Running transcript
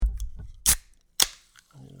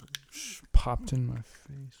popped in my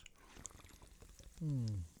face.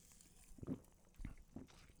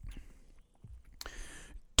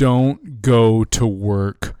 Don't go to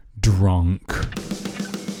work drunk.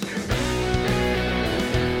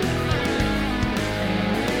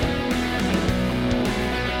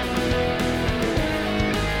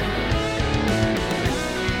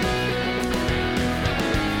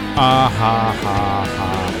 Ha ha ha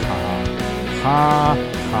ha ha ha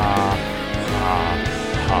ha ha.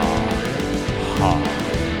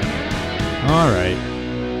 All right.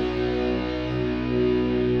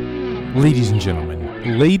 Ladies and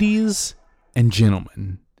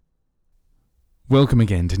gentlemen, welcome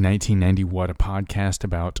again to 1990 What, a podcast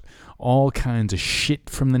about all kinds of shit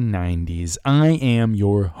from the 90s. I am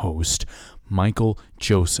your host, Michael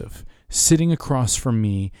Joseph. Sitting across from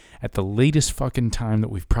me at the latest fucking time that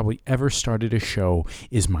we've probably ever started a show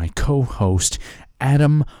is my co-host,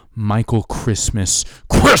 Adam Michael Christmas.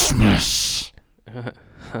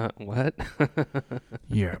 What?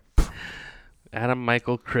 Yep. Adam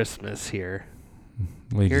Michael Christmas here.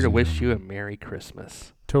 Ladies Here to and wish gentlemen. you a Merry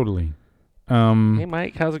Christmas. Totally. Hey,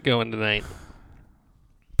 Mike, how's it going tonight?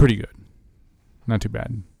 Pretty good. Not too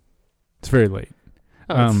bad. It's very late.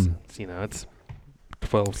 It's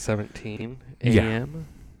 12:17 a.m.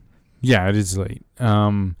 Yeah, it is late.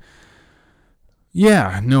 It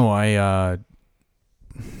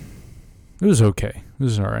was okay. It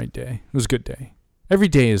was an alright day. It was a good day. Every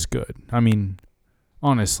day is good. I mean,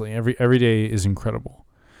 honestly, every day is incredible.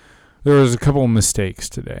 There was a couple of mistakes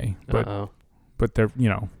today, but they're,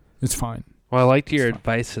 it's fine. Well, I liked your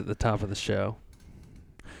advice at the top of the show.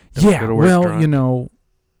 Yeah, well,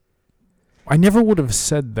 I never would have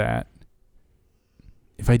said that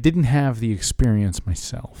if I didn't have the experience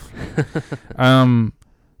myself. I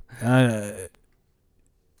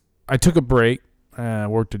took a break,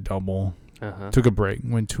 worked a double, took a break,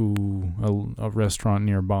 went to a restaurant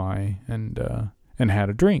nearby and had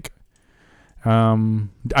a drink.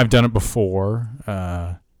 I've done it before.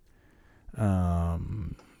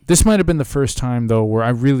 This might have been the first time though where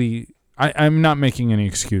I'm not making any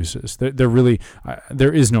excuses.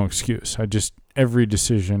 There is no excuse. Every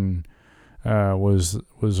decision was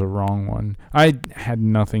a wrong one. I had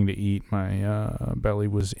nothing to eat. My belly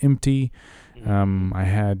was empty.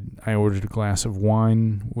 I ordered a glass of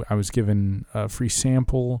wine. I was given a free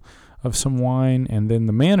sample of some wine, and then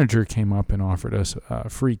the manager came up and offered us a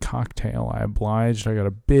free cocktail. I obliged. I got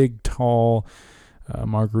a big, tall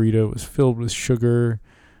margarita. It was filled with sugar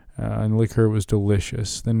and liquor. It was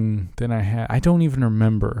delicious. Then I don't even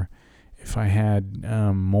remember if I had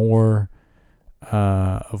more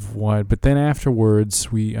of what, but then afterwards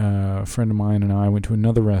a friend of mine and I went to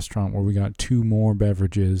another restaurant where we got 2 more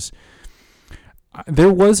beverages.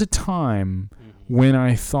 There was a time when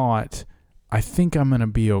I thought, I think I'm gonna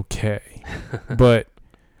be okay, but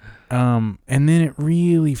and then it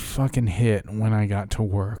really fucking hit when I got to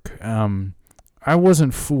work. I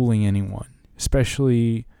wasn't fooling anyone,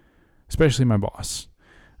 especially my boss.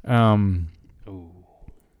 And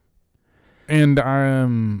I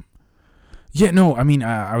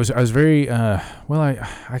was very I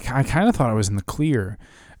kind of thought I was in the clear.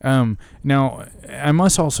 Now I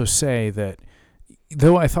must also say that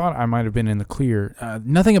though I thought I might have been in the clear,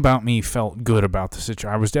 nothing about me felt good about the situation.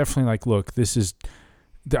 I was definitely like, look,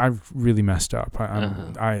 I've really messed up.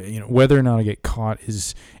 Whether or not I get caught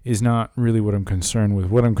is not really what I'm concerned with.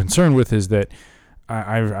 What I'm concerned with is that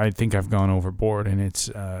I think I've gone overboard, and it's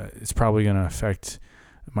probably going to affect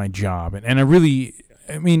my job.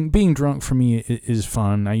 And being drunk for me is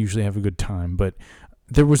fun. I usually have a good time, but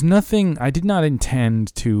there was nothing. I did not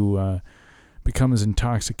intend to become as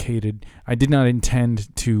intoxicated. I did not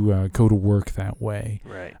intend to go to work that way.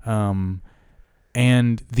 Right.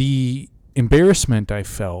 And the embarrassment I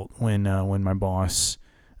felt when my boss,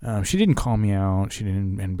 she didn't call me out, she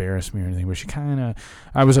didn't embarrass me or anything, but she kind of,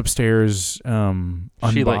 I was upstairs unboxing.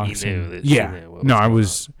 She let you know that she knew what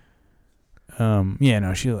was going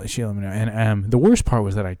on. She let me know. And the worst part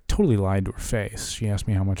was that I totally lied to her face. She asked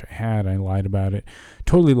me how much I had. I lied about it.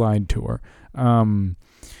 Totally lied to her.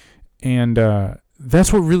 And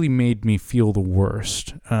that's what really made me feel the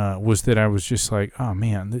worst, was that I was just like, oh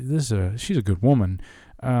man, she's a good woman.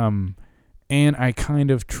 And I kind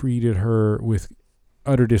of treated her with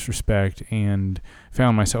utter disrespect and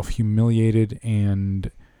found myself humiliated and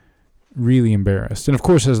really embarrassed. And of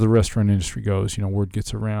course, as the restaurant industry goes, word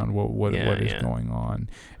gets around what is going on.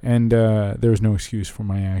 And there's no excuse for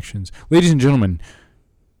my actions. Ladies and gentlemen,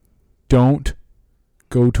 don't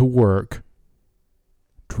go to work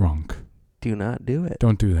drunk. Do not do it.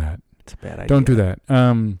 Don't do that. It's a bad idea. Don't do that.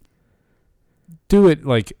 Do it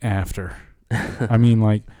like after. I mean,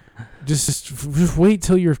 like Just wait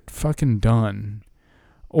till you're fucking done.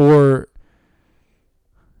 Or,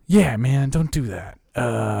 yeah, man, don't do that.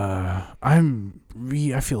 I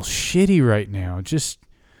feel shitty right now. Just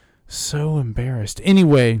so embarrassed.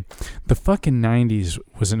 Anyway, the fucking 90s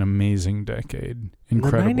was an amazing decade.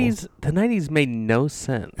 Incredible. The 90s made no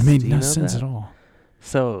sense. It made no sense at all.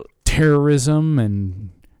 So terrorism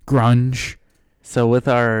and grunge. So with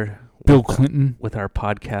our Bill Clinton, with our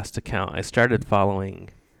podcast account, I started following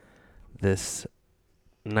this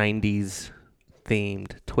 90s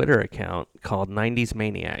themed Twitter account called 90s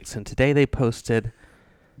Maniacs, and today they posted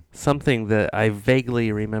something that I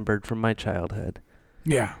vaguely remembered from my childhood.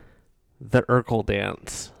 Yeah. The Urkel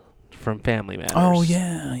dance from Family Matters. Oh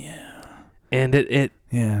yeah. And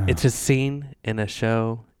it's a scene in a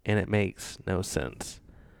show, and it makes no sense.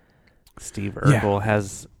 Steve Urkel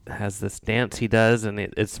has this dance he does, and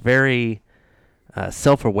it's very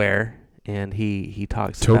self-aware, and he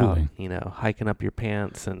talks about, hiking up your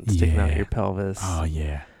pants and sticking out your pelvis. Oh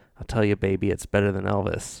yeah. I'll tell you, baby, it's better than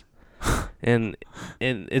Elvis. and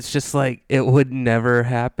it's just like it would never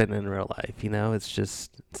happen in real life, It's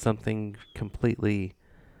just something completely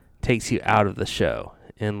takes you out of the show,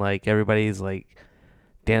 and like everybody's like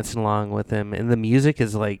dancing along with him, and the music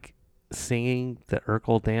is like singing the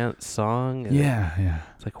Urkel dance song. Yeah.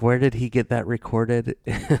 It's like, where did he get that recorded?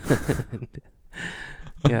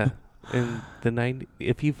 Yeah. And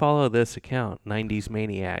if you follow this account, 90s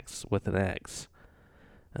Maniacs with an X,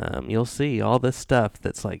 you'll see all this stuff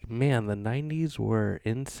that's like, man, the 90s were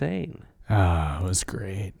insane. Ah, it was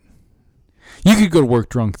great. You could go to work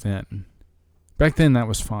drunk then. Back then, that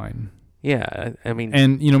was fine. Yeah, I mean,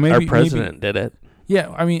 and maybe our president did it. Yeah,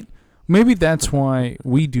 I mean, maybe that's why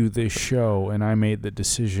we do this show, and I made the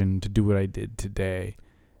decision to do what I did today,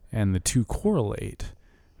 and the two correlate.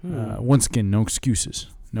 Once again, no excuses.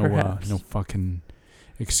 No fucking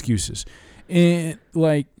excuses. And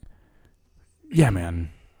yeah,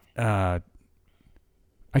 man. I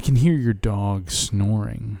can hear your dog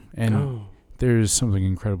snoring, and there's something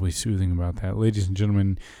incredibly soothing about that. Ladies and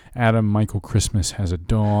gentlemen, Adam Michael Christmas has a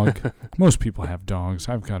dog. Most people have dogs.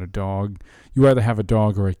 I've got a dog. You either have a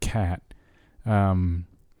dog or a cat. There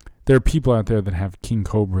are people out there that have king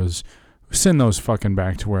cobras. Send those fucking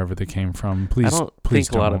back to wherever they came from. Please, I don't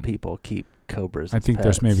think a lot of people keep cobras. I think pets.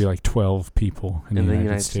 There's maybe like 12 people in the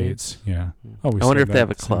United States. Yeah. I wonder if they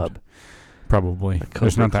have a club. Probably.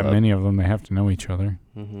 There's not that many of them. They have to know each other.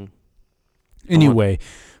 Mm-hmm. Anyway,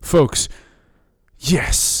 folks,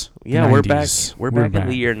 yes. Yeah, 90s. We're back in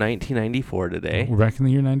the year 1994 today. We're back in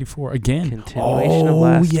the year 94 again. Continuation of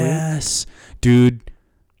last week. Yes. Dude,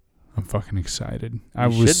 I'm fucking excited. I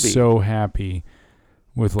was so happy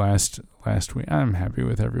with last week. I'm happy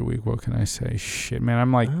with every week. What can I say? Shit, man.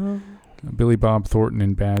 I'm like Billy Bob Thornton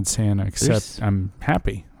in Bad Santa, except I'm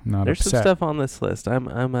happy. I'm not upset. There's some stuff on this list.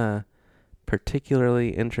 I'm particularly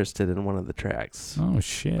interested in one of the tracks. Oh,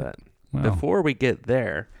 shit. But before we get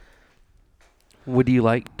there, would you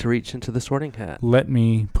like to reach into the sorting hat? Let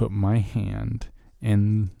me put my hand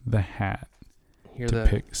in the hat to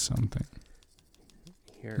pick something.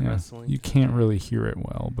 Wrestling. You can't really hear it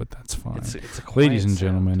well, but that's fine. It's a quiet Ladies and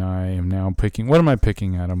gentlemen, I am now picking. What am I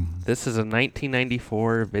picking, Adam? This is a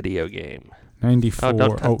 1994 video game. 94.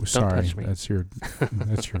 Don't sorry. touch me. That's your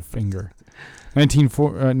finger.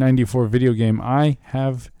 1994 video game. I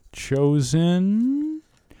have chosen.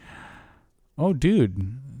 Oh,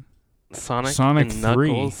 dude. Sonic 3.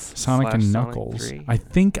 Knuckles. Sonic and Knuckles. 3. I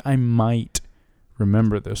think I might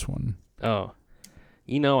remember this one. Oh,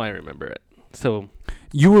 I remember it. So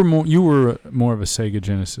you were more of a Sega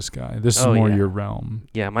Genesis guy. This is more your realm.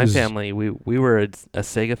 Yeah, my family, we were a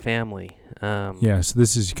Sega family. So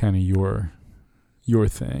this is kind of your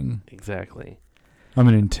thing. Exactly. I'm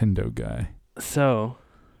a Nintendo guy. So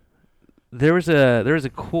there was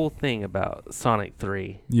a cool thing about Sonic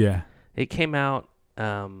 3. Yeah. It came out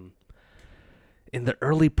in the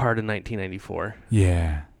early part of 1994.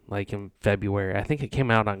 Yeah. Like in February. I think it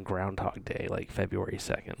came out on Groundhog Day, like February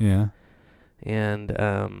 2nd. Yeah. And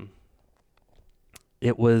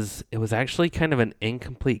it was actually kind of an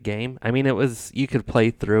incomplete game. I mean, you could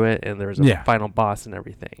play through it, and there was a final boss and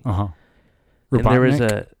everything. Uh-huh. And there was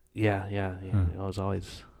it was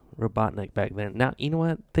always Robotnik back then. Now, you know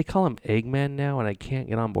what? They call him Eggman now, and I can't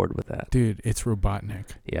get on board with that. Dude, it's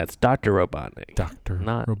Robotnik. Yeah, it's Dr. Robotnik.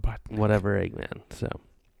 Not Robotnik. Whatever Eggman. So,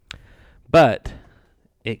 but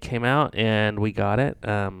it came out, and we got it.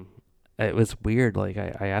 It was weird. Like,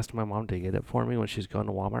 I asked my mom to get it for me when she was going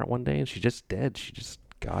to Walmart one day, and she just did. She just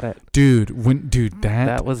got it. Dude,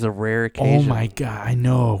 that was a rare occasion. Oh, my God. I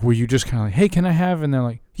know. Were you just kind of like, hey, can I have? And they're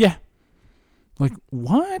like, yeah. Like,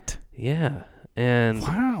 what? Yeah. And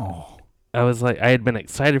wow. I was like, I had been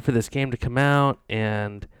excited for this game to come out,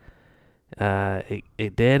 and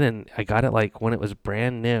it did, and I got it like when it was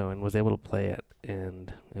brand new and was able to play it,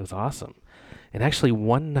 and it was awesome. And actually,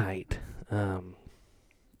 one night,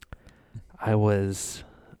 I was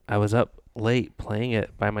up late playing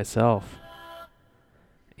it by myself,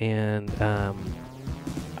 and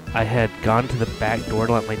I had gone to the back door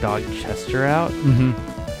to let my dog Chester out,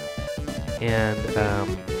 and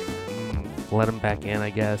let him back in, I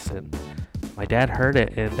guess. And my dad heard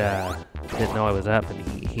it and didn't know I was up,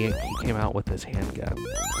 and he came out with his handgun.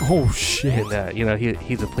 Oh shit! And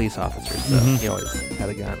he's a police officer, so he always had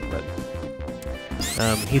a gun, but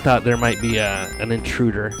he thought there might be an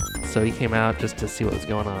intruder, so he came out just to see what was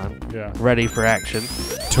going on. Yeah. Ready for action.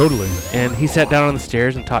 Totally. And he sat down on the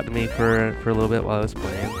stairs and talked to me for a little bit while I was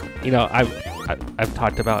playing. You know, I've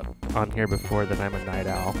talked about on here before that I'm a night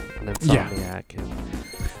owl, an insomniac. Yeah. And,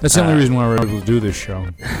 that's the only reason why we're able to do this show.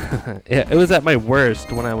 Yeah, it was at my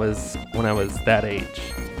worst when I was that age,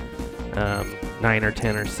 9 or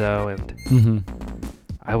 10 or so, and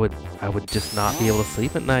I would just not be able to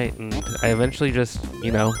sleep at night, and I eventually just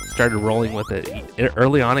started rolling with it.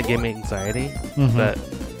 Early on, it gave me anxiety, but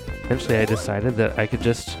eventually I decided that I could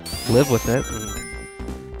just live with it, and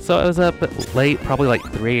so I was up late, probably like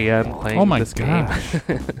 3 a.m. playing this game.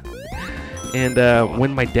 And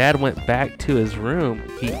when my dad went back to his room,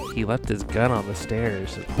 he left his gun on the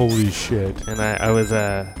stairs. Holy shit. And I was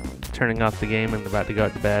turning off the game and about to go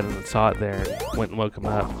to bed and saw it there and went and woke him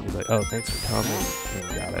up. He's like, "Oh, thanks for telling me."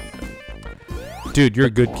 And got it. Dude, you're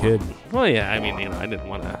a good kid. Well, yeah, I mean, I didn't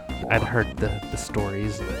want to. I'd heard the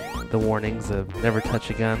stories and the warnings of never touch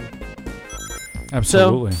a gun.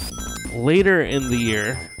 Absolutely. So, later in the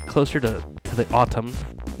year, closer to the autumn,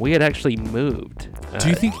 we had actually moved. Do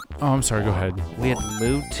you think... Oh, I'm sorry. Go ahead. We had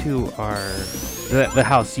moved to the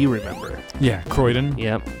house you remember. Yeah, Croydon.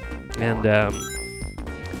 Yep. And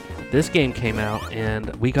this game came out,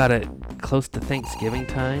 and we got it close to Thanksgiving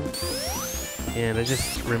time. And I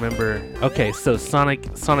just remember... Okay, so Sonic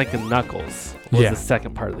and Knuckles was the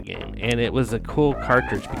second part of the game. And it was a cool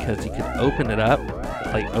cartridge because you could open it up,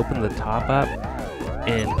 like open the top up,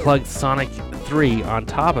 and plug Sonic 3 on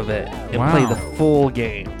top of it and play the full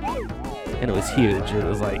game. And it was huge. It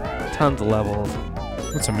was like tons of levels.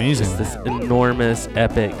 That's amazing. Just this enormous,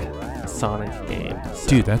 epic Sonic game. So.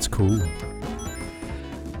 Dude, that's cool.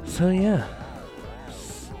 So yeah,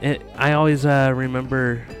 I always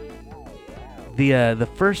remember the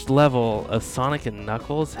first level of Sonic and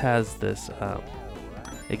Knuckles has this.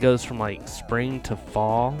 It goes from like spring to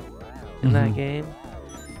fall in that game,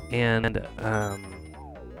 and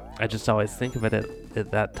I just always think of it at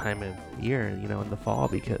that time of year, in the fall,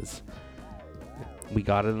 because we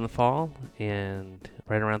got it in the fall and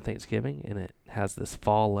right around Thanksgiving, and it has this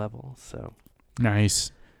fall level. So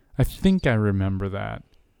nice. I think I remember that,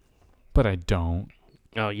 but I don't.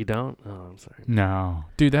 Oh, you don't? Oh, I'm sorry. No.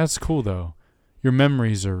 Dude, that's cool, though. Your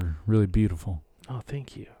memories are really beautiful. Oh,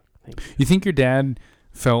 thank you. You think your dad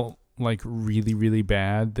felt like really, really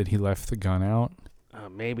bad that he left the gun out?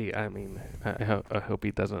 Maybe. I mean, I hope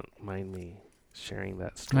he doesn't mind me sharing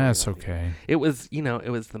that story. That's okay. It was, it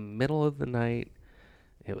was the middle of the night.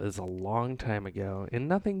 It was a long time ago, and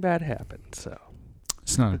nothing bad happened, so.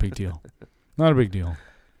 It's not a big deal. Not a big deal.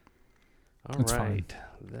 All That's right.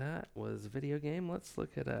 fine. That was video game. Let's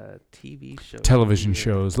look at a TV show. Television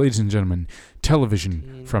shows. Ladies and gentlemen,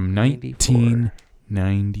 television from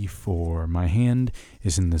 1994. My hand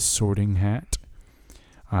is in the sorting hat.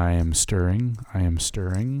 I am stirring.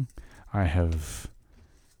 I have...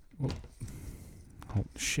 Oh,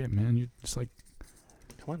 shit, man. You're just like...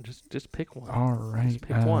 Come on, just pick one. All right. Just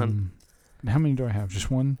pick one. How many do I have?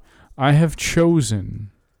 Just one? I have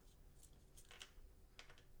chosen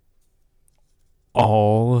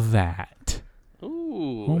All That.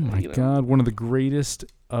 Ooh. Oh, my God. One of the greatest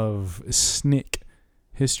of SNCC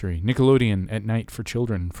history. Nickelodeon at night for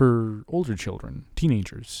children, for older children,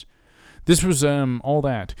 teenagers. This was All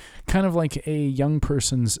That. Kind of like a young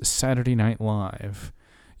person's Saturday Night Live.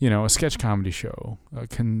 A sketch comedy show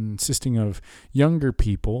consisting of younger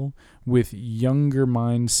people with younger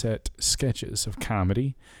mindset sketches of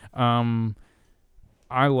comedy. I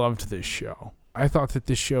loved this show. I thought that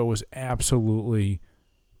this show was absolutely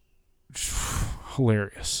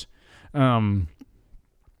hilarious. I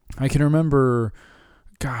can remember,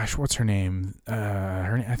 gosh, what's her name?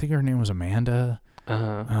 I think her name was Amanda.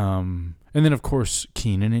 And then, of course,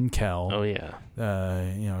 Kenan and Kel. Oh, yeah.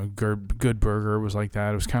 Good Burger was like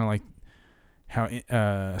that. It was kind of like how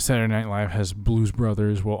Saturday Night Live has Blues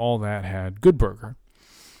Brothers. Well, All That had Good Burger,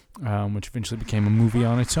 which eventually became a movie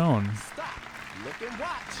on its own. Stop. Look and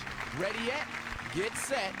watch. Ready yet? Get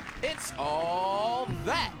set. It's all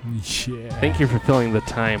that. Yeah. Thank you for filling the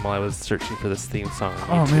time while I was searching for this theme song.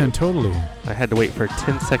 Oh, man, totally. I had to wait for a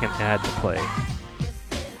 10-second ad to play.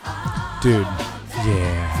 Dude,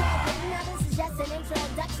 yeah.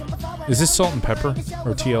 Is this Salt and Pepper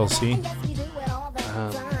or TLC?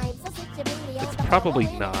 It's probably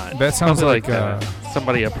not. That sounds like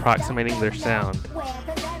somebody approximating their sound.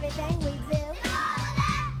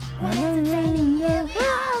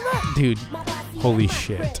 Dude, holy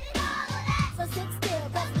shit.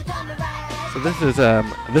 So this is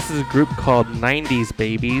a group called 90s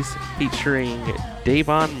Babies featuring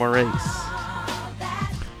Davon Maurice.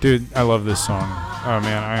 Dude, I love this song. Oh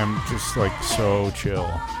man, I am just like so chill.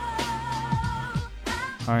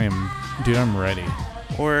 I'm ready.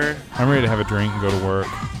 I'm ready to have a drink and go to work.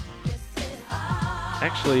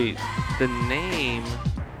 Actually, the name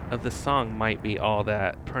of the song might be All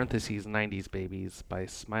That, parentheses 90s Babies by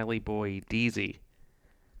Smiley Boy Deezy.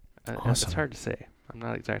 Awesome. It's hard to say. I'm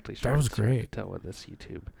not exactly sure. That was It's hard great. to tell what this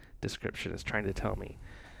YouTube description is trying to tell me.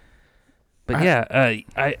 But I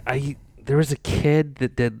there was a kid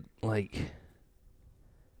that did like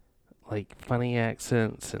funny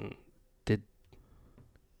accents and did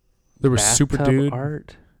There was Super Dude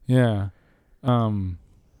art. Yeah. You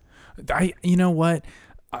know what?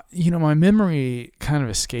 My memory kind of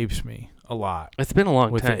escapes me a lot. It's been a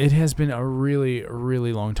long time. It has been a really,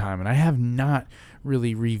 really long time, and I have not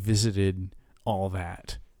really revisited all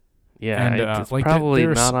that. Yeah, and, it's like probably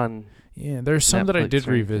not on. Yeah, there's some Netflix that I did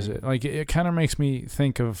or anything. revisit. Like it kind of makes me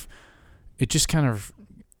think of. It just kind of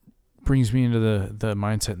brings me into the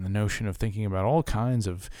mindset and the notion of thinking about all kinds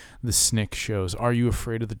of the Snick shows. Are You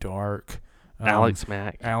Afraid of the Dark? Alex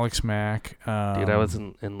Mack. Dude, I was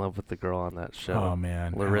in love with the girl on that show. Oh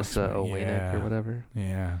man, Larissa Alex Mack, Owenick or whatever.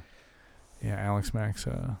 Yeah, Alex Mack's.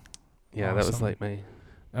 Yeah, awesome. that was like my.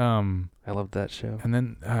 I loved that show. And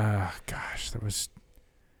then, there was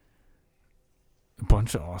a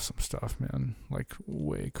bunch of awesome stuff, man. Like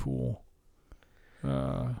way cool.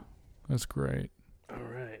 That's great. All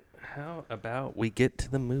right, how about we get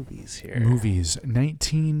to the movies here? Movies,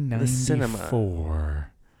 1994. The cinema.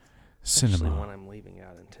 Cinema. Actually, one I'm leaving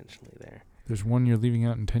out intentionally there. There's one you're leaving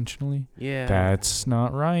out intentionally? Yeah. That's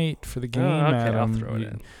not right for the game, okay, Adam. I'll throw it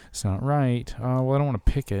in. It's not right. Well, I don't want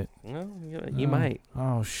to pick it. No, you might.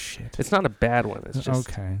 Oh, shit. It's not a bad one. It's just...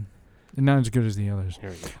 Okay. Not as good as the others. Here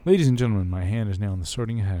we go. Ladies and gentlemen, my hand is now on the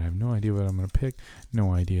sorting head. I have no idea what I'm going to pick.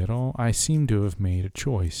 No idea at all. I seem to have made a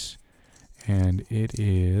choice. And it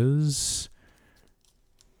is...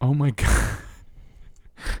 Oh, my God.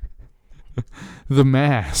 The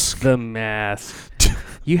Mask. The Mask.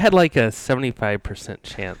 You had like a 75%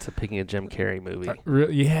 chance of picking a Jim Carrey movie.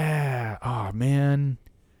 Yeah. Oh, man.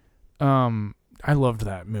 I loved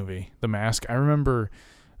that movie, The Mask.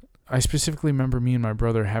 I specifically remember me and my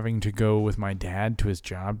brother having to go with my dad to his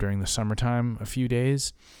job during the summertime a few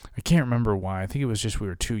days. I can't remember why. I think it was just we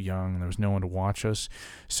were too young and there was no one to watch us.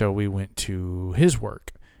 So we went to his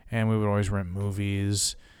work, and we would always rent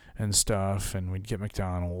movies and stuff, and we'd get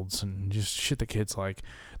McDonald's and just shit the kids like.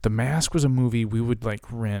 The Mask was a movie we would like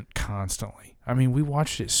rent constantly. I mean, we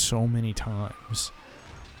watched it so many times.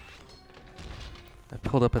 I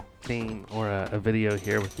pulled up a theme or a video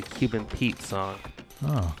here with the Cuban Pete song.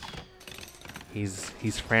 Oh. He's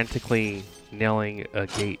frantically nailing a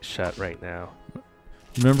gate shut right now.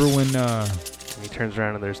 Remember when he turns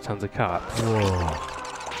around and there's tons of cops.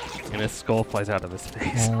 Whoa. And his skull flies out of his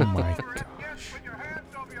face. Oh my gosh.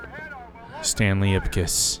 Stanley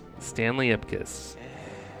Ipkiss. Stanley Ipkiss.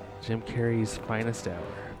 Jim Carrey's finest hour.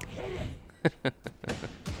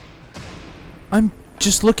 I'm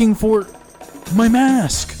just looking for my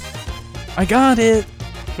mask. I got it.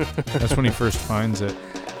 That's when he first finds it.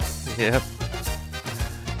 Yep.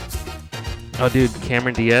 Oh, dude,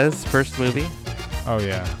 Cameron Diaz, first movie. Oh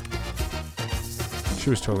yeah. She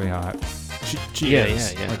was totally hot. She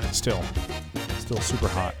is. Yeah. Like, still super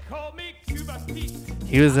hot.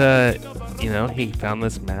 He was he found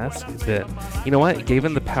this mask that, you know what, it gave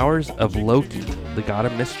him the powers of Loki, the god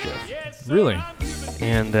of mischief. Really?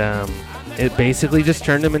 And it basically just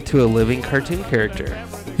turned him into a living cartoon character.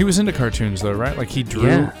 He was into cartoons though, right? Like he drew,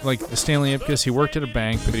 Yeah. like Stanley Ipkiss. He worked at a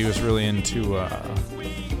bank, but he was really into.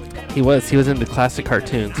 He was into classic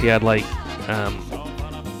cartoons. He had like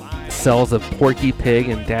cells of Porky Pig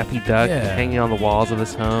and Daffy Duck hanging on the walls of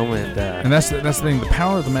his home, and that's the thing. The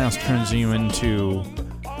power of the mask turns you into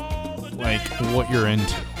like what you're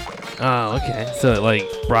into. Oh, okay. So it like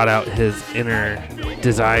brought out his inner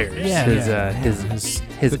desires. His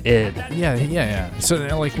id. Yeah. So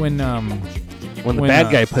like when the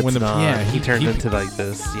bad guy puts it on, he he turned into like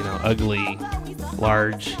this, ugly,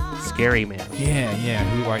 large, scary man. Yeah.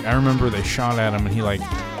 Who, like, I remember they shot at him and he, like,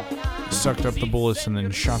 sucked up the bullets and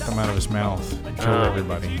then shot them out of his mouth and killed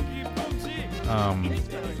everybody.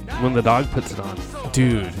 When the dog puts it on.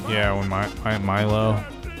 Dude, yeah, when Milo.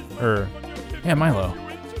 Milo.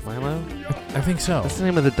 Milo? I think so. What's the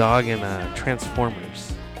name of the dog in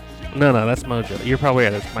Transformers? No, that's Mojo. You're probably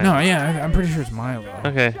right. It's Milo. No, yeah, I'm pretty sure it's Milo.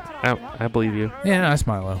 Okay, I believe you. Yeah, no, that's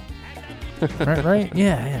Milo. right?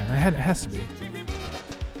 Yeah, it has to be.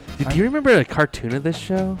 Do you remember a cartoon of this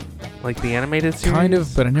show? Like the animated series? Kind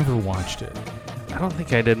of, but I never watched it. I don't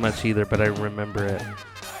think I did much either, but I remember it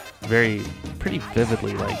pretty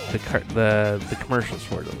vividly, like the commercials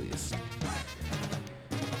for it at least.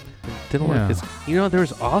 It didn't look as... You know, there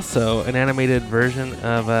was also an animated version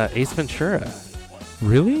of Ace Ventura.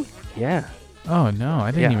 Really? Yeah. Oh, no,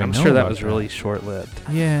 I didn't even know. I'm sure that was really short-lived.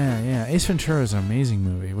 Yeah. Ace Ventura is an amazing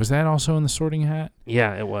movie. Was that also in The Sorting Hat?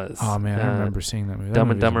 Yeah, it was. Oh, man, I remember seeing that movie.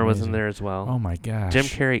 Dumb and Dumber was in there as well. Oh, my gosh. Jim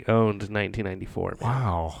Carrey owned 1994. Man.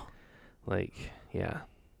 Wow. Like, yeah.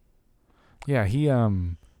 Yeah,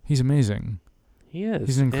 he's amazing. He is.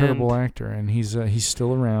 He's an incredible actor, and he's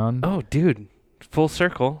still around. Oh, dude. Full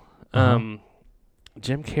circle.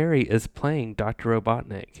 Jim Carrey is playing Dr.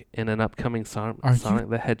 Robotnik in an upcoming Sonic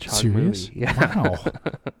the Hedgehog serious? movie. Yeah. Wow.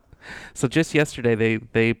 So just yesterday,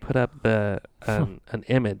 they put up an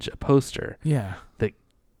image, a poster. Yeah. That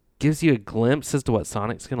gives you a glimpse as to what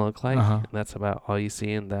Sonic's going to look like. Uh-huh. And that's about all you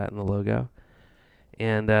see in that in the logo.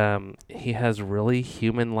 And he has really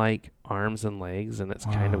human-like arms and legs, and it's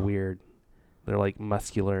kind of weird. They're like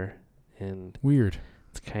muscular and weird.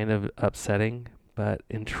 It's kind of upsetting, but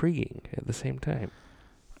intriguing at the same time.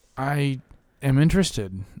 I am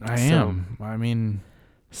interested. I am. I mean...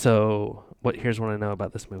 So, here's what I know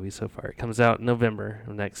about this movie so far. It comes out in November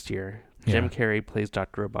of next year. Yeah. Jim Carrey plays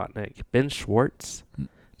Dr. Robotnik. Ben Schwartz, do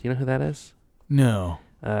you know who that is? No.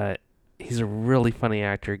 He's a really funny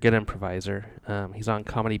actor, good improviser. He's on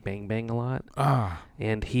Comedy Bang Bang a lot.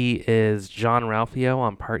 And he is John Ralphio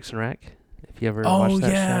on Parks and Rec. If you ever watched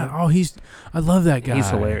that show. Oh, I love that guy. He's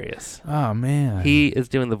hilarious. Oh, man. He is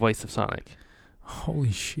doing the voice of Sonic.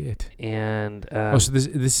 Holy shit. And so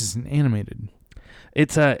this is an animated.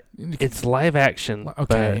 It's live action.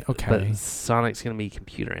 Okay. But Sonic's going to be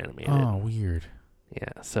computer animated. Oh, weird.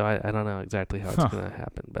 Yeah, so I don't know exactly how it's going to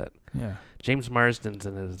happen, but yeah. James Marsden's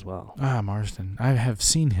in it as well. Marsden. I have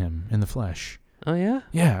seen him in the flesh. Oh, yeah?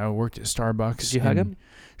 Yeah, I worked at Starbucks. Did you hug him?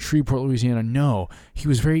 Shreveport, Louisiana. No, he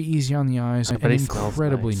was very easy on the eyes and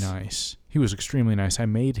incredibly nice. He was extremely nice. I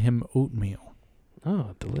made him oatmeal.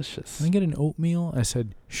 Oh, delicious. Can I get an oatmeal? I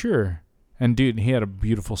said, sure. And, dude, he had a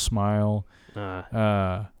beautiful smile.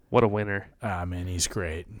 What a winner. Man, he's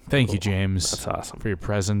great. Thank you, James. That's awesome. For your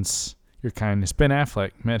presence, your kindness. Ben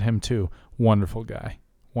Affleck, met him too. Wonderful guy.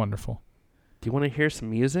 Wonderful. Do you want to hear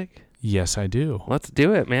some music? Yes, I do. Let's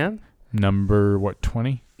do it, man. Number,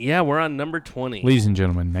 20? Yeah, we're on number 20. Ladies and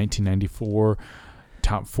gentlemen, 1994,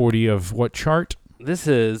 top 40 of what chart? This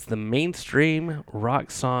is the Mainstream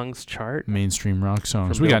Rock Songs chart. Mainstream Rock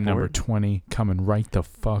Songs. We got number 20 coming right the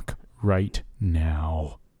fuck right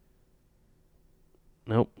now.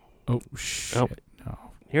 Nope. Oh, shit. Nope. No.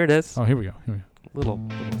 Here it is. Oh, here we go. Little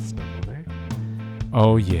stumble there.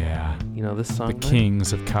 Oh, yeah. You know this song? The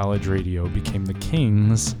kings of college radio became the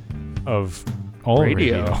kings of all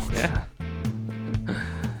radio. Yeah.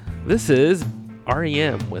 This is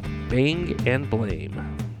R.E.M. with Bang and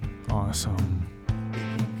Blame. Awesome.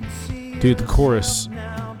 Dude, the chorus,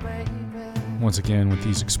 once again, with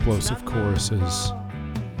these explosive choruses.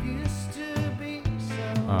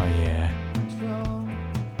 Oh, yeah.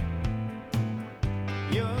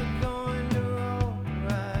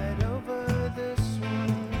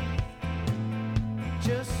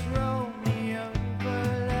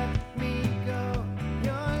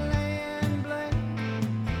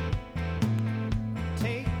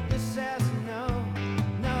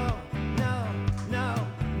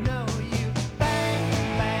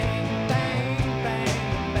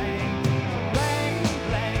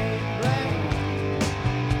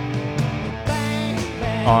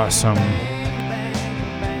 Awesome.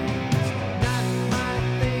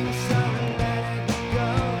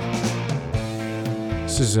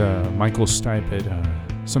 This is Michael Stipe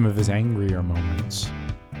at some of his angrier moments.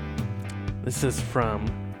 This is from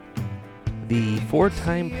the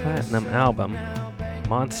 4-time platinum album,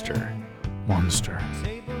 Monster.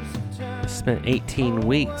 It spent 18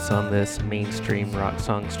 weeks on this Mainstream Rock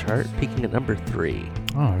Songs chart, peaking at number 3.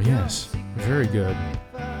 Oh, yes. Very good.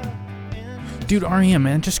 Dude, R.E.M.,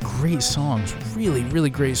 man, just great songs. Really, really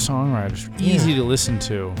great songwriters. Easy to listen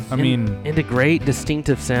to. And a great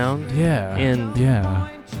distinctive sound. Yeah. And yeah.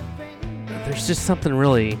 there's just something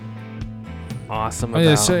really awesome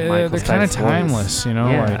about they're kind of timeless, you know.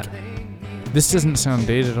 Yeah. Like this doesn't sound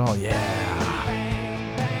dated at all. Yeah.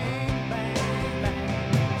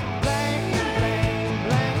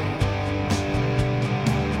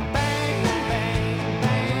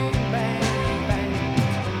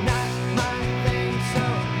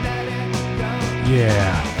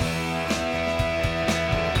 Yeah.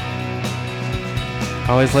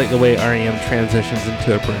 I always like the way REM transitions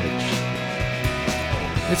into a bridge.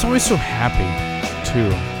 It's always so happy, too.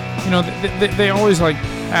 You know, they always like,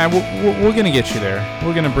 we're gonna get you there.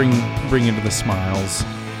 We're gonna bring you to the smiles.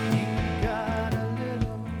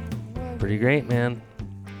 Pretty great, man.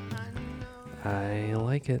 I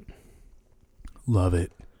like it. Love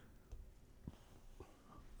it.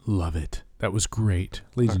 Love it. That was great.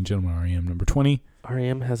 Ladies and gentlemen, REM number 20.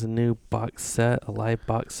 REM has a new box set, a live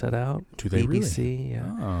box set out. Do they BBC, really?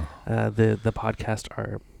 Yeah. Oh. The podcast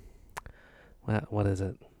are, what is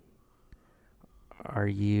it? Are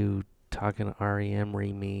you talking REM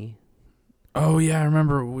re-me? Oh, yeah, I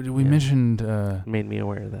remember we mentioned... made me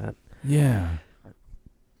aware of that. Yeah.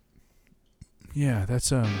 Yeah,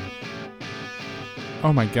 that's... Oh,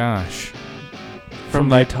 my gosh. From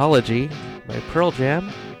Vitology by Pearl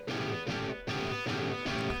Jam.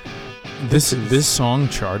 This song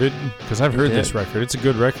charted because I've heard this record. It's a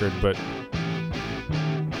good record, but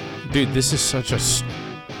dude, this is such a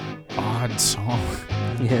odd song.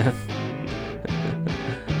 Yeah.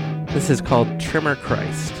 This is called Trimmer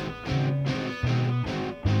Christ.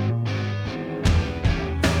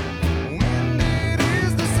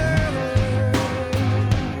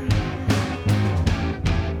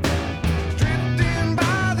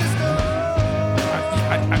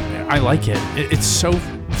 I like it. It's so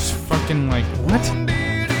fucking like, what?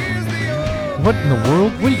 What in the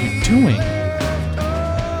world? What are you doing?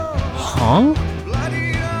 Huh?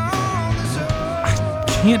 I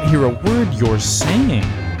can't hear a word you're saying.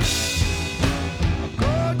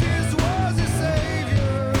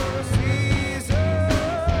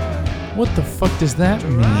 What the fuck does that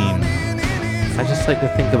mean? I just like to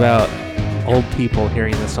think about old people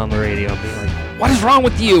hearing this on the radio and being like, what is wrong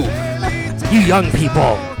with you? You young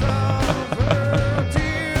people.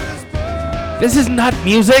 This is not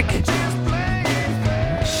music.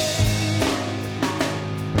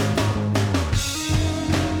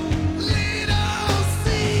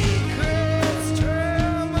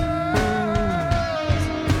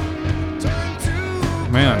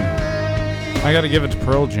 Man, I gotta give it to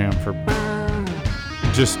Pearl Jam for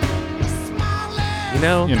just, you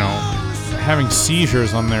know, having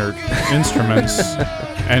seizures on their instruments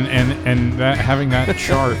and that having that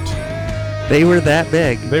chart. They were that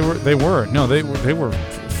big. They were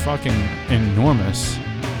fucking enormous.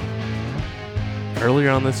 Earlier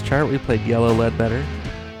on this chart, we played Yellow Ledbetter,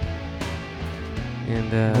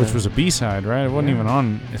 and which was a B-side, right? It wasn't even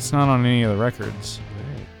on. It's not on any of the records.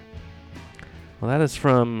 Right. Well, that is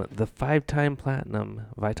from the 5-time platinum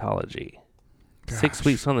Vitology. Gosh. 6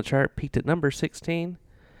 weeks on the chart, peaked at number 16.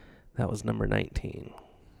 That was number 19.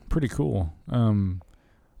 Pretty cool.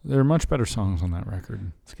 There are much better songs on that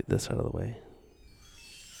record. Let's get this out of the way.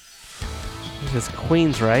 This is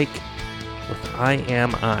Queensryche with I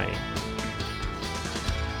Am I.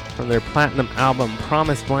 From their platinum album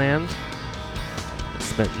Promised Land. It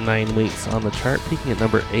spent 9 weeks on the chart, peaking at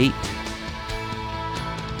number 8.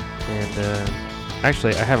 And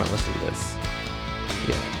actually, I haven't listened to this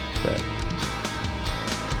yet, but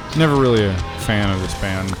never really a fan of this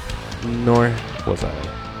band. Nor was I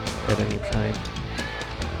at any time.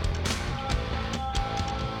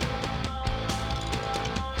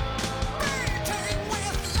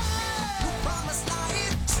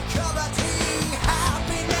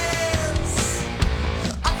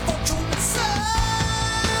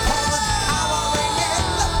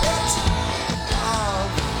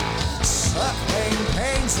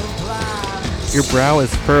 Your brow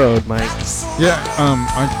is furrowed, Mike. Yeah,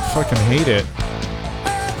 I fucking hate it.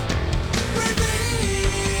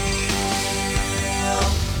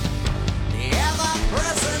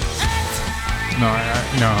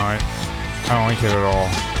 I don't like it at all.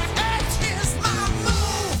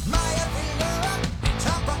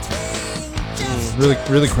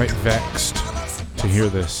 Really quite vexed to hear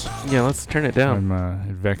this. Yeah, let's turn it down.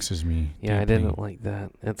 It vexes me. Yeah, deeply. I didn't like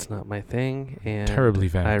that. It's not my thing, and Terribly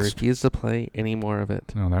vexed. I refuse to play any more of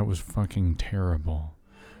it. No, that was fucking terrible.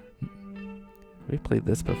 We played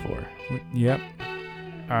this before. Yep.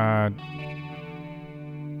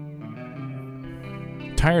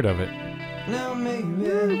 Tired of it. Now maybe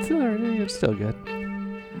It's still good.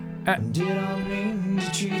 did I mean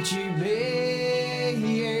to treat you bad,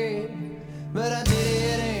 but I did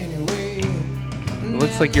it anyway.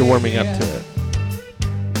 looks like you're warming up to it.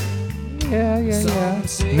 Yeah.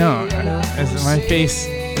 No, my face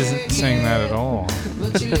isn't saying that at all.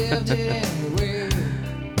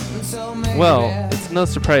 Well, it's no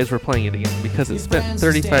surprise we're playing it again because it spent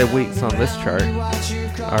 35 weeks on this chart.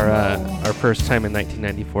 Our first time in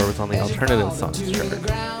 1994 was on the alternative songs chart,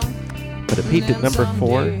 but it peaked at number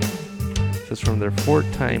 4. This is from their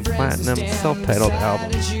 4-time platinum self-titled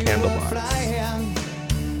album, Candlebox,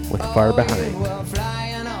 with Far Behind.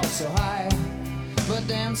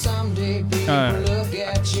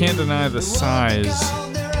 I can't deny the size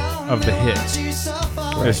of the hit.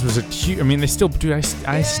 Right. This was a huge. I mean, they still do. I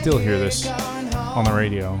still hear this on the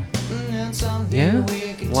radio. Yeah,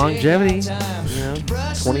 longevity.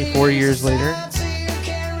 24 years later.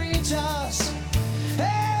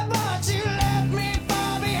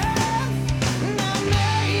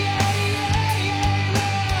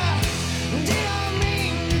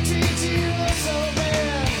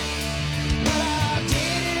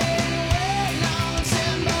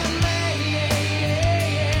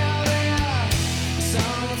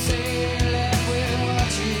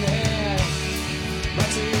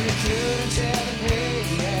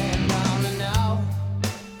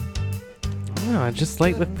 I just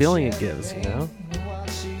like the feeling it gives,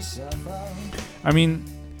 I mean,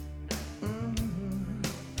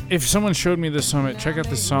 if someone showed me this song, check out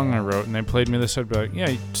this song I wrote, and they played me this, I'd be like, yeah,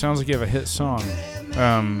 it sounds like you have a hit song.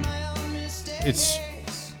 It's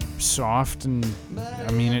soft, and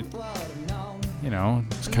I mean it.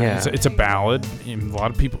 It's kind of it's a ballad. A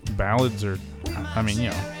lot of people ballads are. I mean,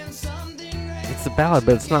 it's a ballad,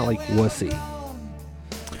 but it's not like wussy.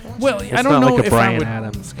 Well, it's I don't not know like a if Bryan I would,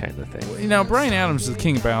 Adams kind of thing. Bryan Adams is the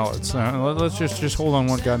king of ballads. Let's just hold on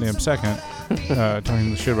one goddamn second.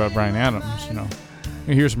 Talking the shit about Bryan Adams,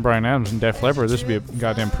 You hear some Bryan Adams and Def Leppard, this would be a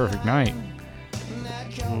goddamn perfect night.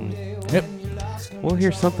 Yep. We'll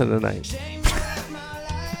hear something tonight.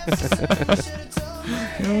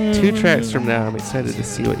 2 tracks from now, I'm excited to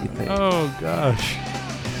see what you think. Oh, gosh.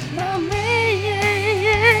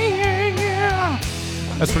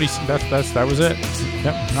 That's what that was it.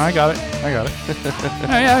 Yep. No, I got it.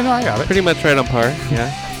 Yeah, no, I got it. Pretty much right on par.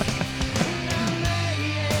 Yeah.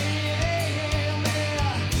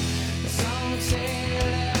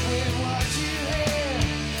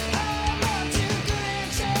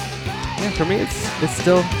 Yeah, for me, it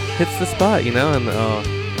still hits the spot, and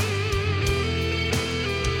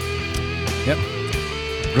Yep.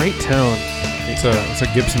 Great tone. It's a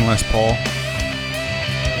Gibson Les Paul.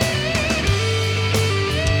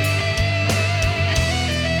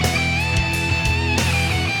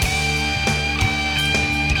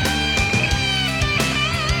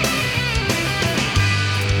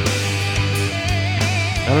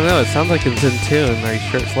 I don't know. It sounds like it's in tune. Are you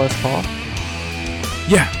sure it's Les Paul?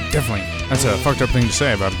 Yeah, definitely. That's a fucked up thing to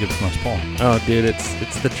say about a Gibson Les Paul. Oh, dude,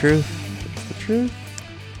 it's the truth. It's the truth.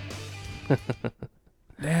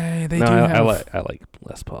 They do I have... like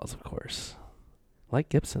Les Pauls, of course. I like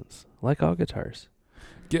Gibsons. I like all guitars.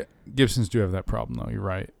 Gibsons do have that problem, though. You're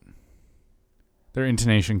right. Their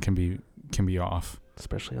intonation can be off,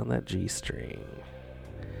 especially on that G string.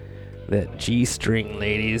 That G string,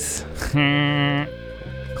 ladies.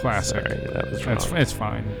 Classic. Sorry, that was wrong. It's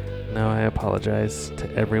fine. No, I apologize to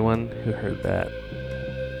everyone who heard that.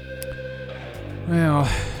 Well,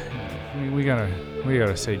 we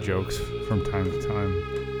gotta say jokes from time to time.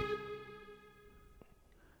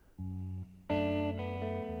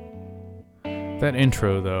 That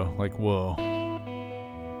intro, though, like, whoa.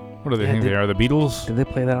 What do they think they are, the Beatles? Did they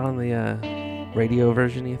play that on the radio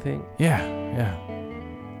version, you think? Yeah.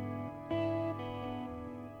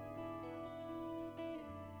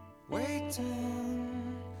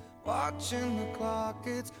 Waiting, watching the clock,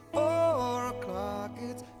 it's 4 o'clock,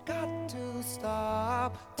 it's got to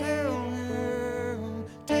stop. Tell him,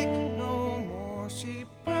 take no more. She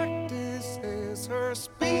practices her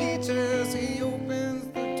speech as he opens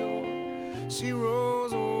the door. She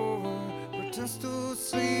rolls over, pretends to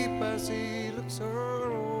sleep as he looks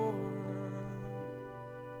her over.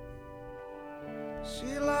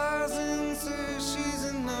 She lies and says she's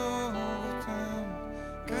in overtime.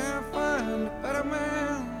 Can't find a better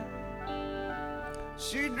man.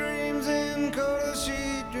 She dreams in color,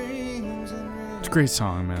 she dreams in red. It's a great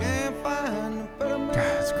song, man. Can't find a better man.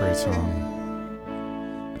 God, it's a great song.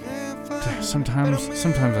 Sometimes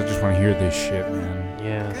I just want to hear this shit, man.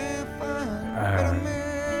 Yeah.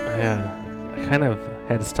 I kind of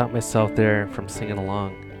had to stop myself there from singing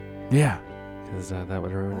along. Yeah. Because that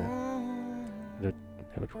would ruin it.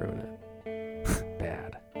 That would ruin it.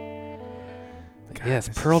 Bad. God, yes,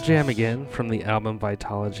 Pearl Jam again from the album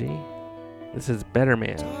Vitology. This is Better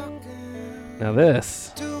Man, Now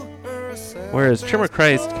this, whereas Trimmer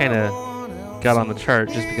Christ kind of got on the chart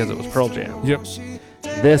just because it was Pearl Jam. Yep.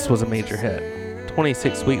 This was a major hit.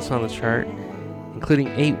 26 weeks on the chart, including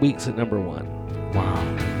 8 weeks at number 1. Wow.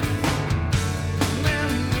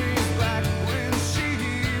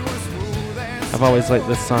 I've always liked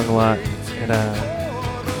this song a lot. And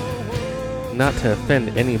not to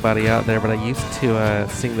offend anybody out there, but I used to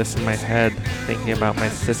sing this in my head, thinking about my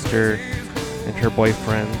sister and her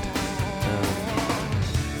boyfriend.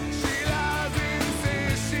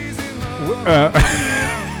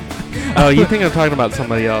 Oh, you think I'm talking about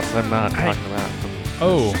somebody else? I'm not talking about.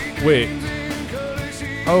 Oh, wait.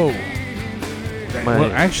 Oh.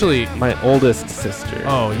 Well, actually, my oldest sister.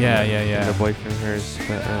 Oh, yeah. Her boyfriend, hers.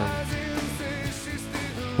 But,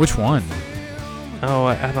 which one? Oh,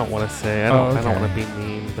 I don't want to say. I don't want to be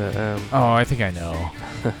mean, but. Oh, I think I know.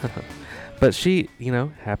 But she,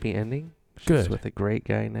 happy ending. She's Good. with a great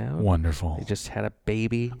guy now. Wonderful. They just had a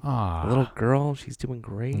baby. Ah. A little girl. She's doing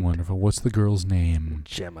great. Wonderful. What's the girl's name?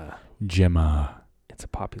 Gemma. It's a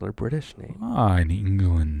popular British name. Ah, in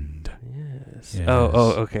England. Yes.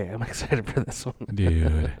 Oh, okay. I'm excited for this one.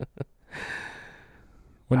 Dude.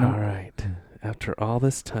 All right. After all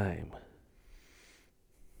this time.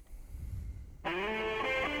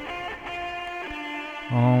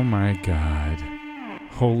 Oh, my God.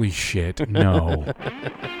 Holy shit. No.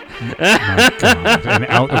 My God. And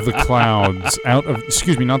out of the clouds, not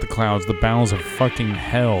the clouds, the bowels of fucking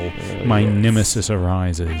hell, my nemesis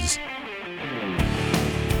arises.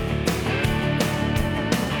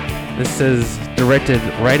 This is directed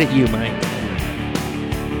right at you, Mike.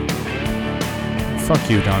 Fuck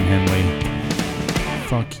you, Don Henley.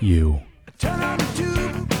 Fuck you. Turn on the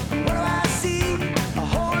tube, what do I see? A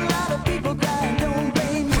whole lot of people crying, don't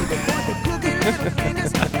blame me. They want the cookie little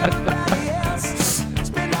fingers like everybody else.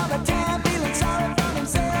 Spend all the time feeling sorry for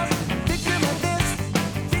themselves. Victim of this,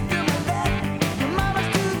 victim of that. Your mama's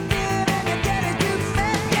too thin and your daddy's too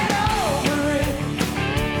fat. Get over it.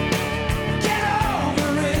 Get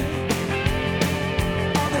over it.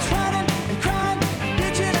 All this running and crying,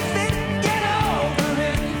 bitching and fit. Get over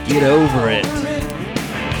it. Get over it.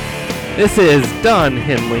 This is Don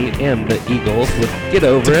Henley and the Eagles with Get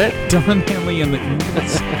Over It. Don Henley and the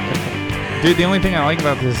Eagles. Dude, the only thing I like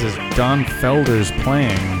about this is Don Felder's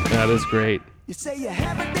playing. That is great.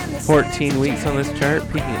 14 weeks on this chart,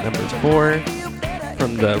 peaking at number 4.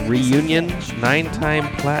 From the Reunion 9-time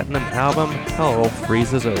platinum album, Hell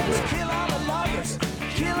Freezes Over.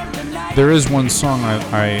 There is one song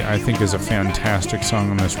I think is a fantastic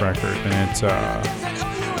song on this record, and it's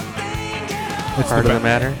Heart of the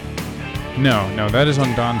Matter? No, that is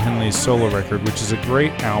on Don Henley's solo record, which is a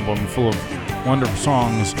great album full of wonderful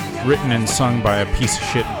songs written and sung by a piece of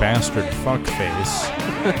shit bastard fuckface.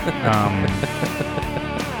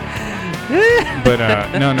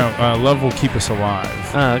 No, Love Will Keep Us Alive.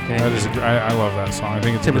 Oh, okay. That is I love that song. I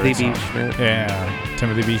think it's Timothy a great B. song. Schmidt. Yeah,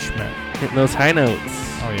 Timothy B. Schmidt. Hitting those high notes.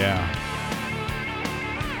 Oh, yeah.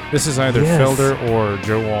 This is either Felder or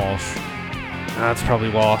Joe Walsh. It's probably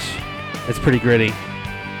Walsh. It's pretty gritty.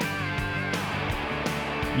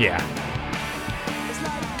 Yeah.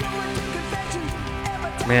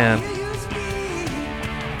 Man.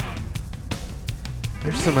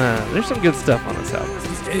 There's some good stuff on this album.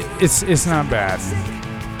 It's not bad.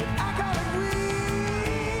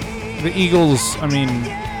 The Eagles, I mean,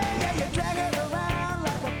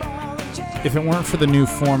 if it weren't for the new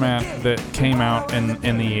format that came out in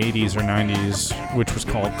the 80s or 90s, which was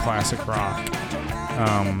called classic rock,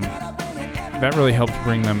 that really helped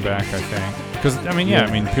bring them back, I think. Because,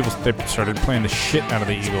 people, they started playing the shit out of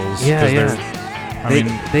the Eagles. Yeah.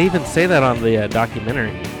 They even say that on the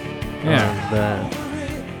documentary. Yeah.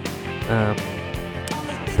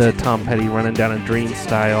 The Tom Petty Running Down a Dream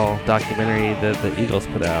style documentary that the Eagles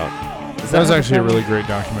put out. That was actually a really great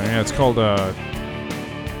documentary. Yeah, it's called, I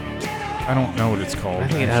don't know what it's called. I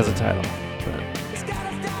think it has a title.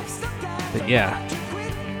 But yeah.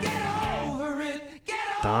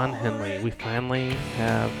 Don Henley. We finally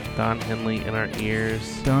have Don Henley in our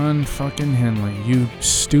ears. Don fucking Henley, you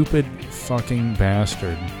stupid fucking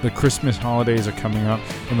bastard. The Christmas holidays are coming up,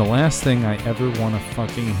 and the last thing I ever want to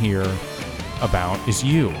fucking hear about is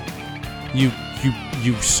you. You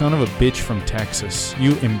son of a bitch from Texas.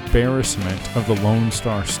 You embarrassment of the Lone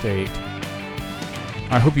Star State.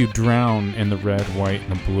 I hope you drown in the red, white,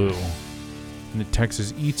 and the blue. And that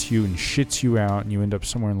Texas eats you and shits you out, and you end up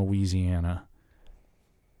somewhere in Louisiana.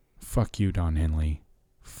 Fuck you, Don Henley.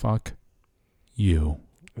 Fuck you.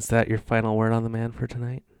 Is that your final word on the man for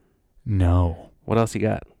tonight? No. What else you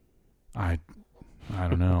got? I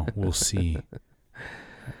don't know. We'll see.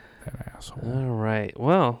 That asshole. All right.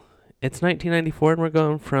 Well, It's 1994, and we're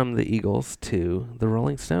going from the Eagles to the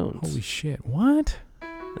Rolling Stones. Holy shit! What?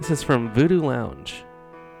 This is from Voodoo Lounge.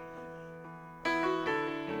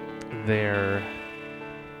 Their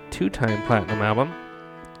 2-time platinum album.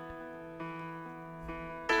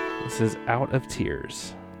 This is Out of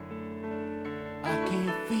Tears. I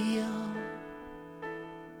can't feel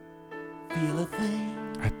a thing.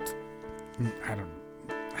 I don't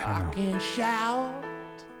I know. can shout,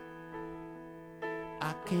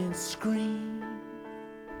 I can scream,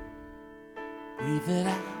 breathe it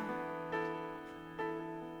out,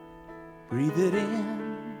 breathe it in.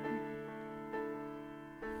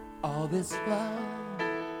 All this love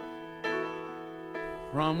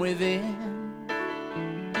from within.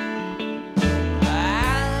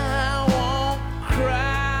 I won't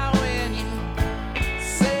cry when you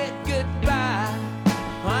say goodbye.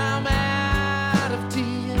 I'm out of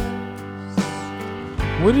tears.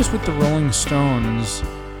 What is with the Rolling Stones?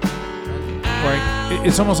 Like,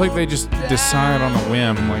 it's almost like they just decide on a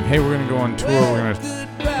whim. Like, hey, we're gonna go on tour.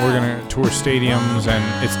 We're gonna tour stadiums,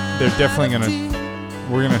 and they're definitely gonna.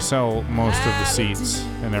 We're gonna sell most of the seats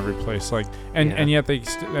in every place. Like, and yet they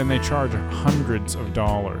charge hundreds of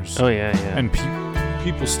dollars. Oh yeah. And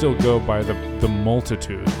people still go by the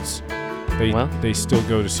multitudes. They still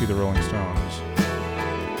go to see the Rolling Stones.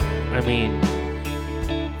 I mean,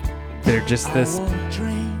 they're just this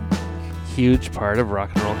huge part of rock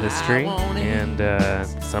and roll history, and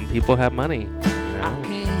some people have money. You know?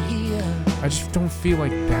 I just don't feel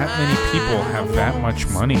like that many people have that much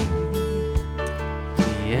money.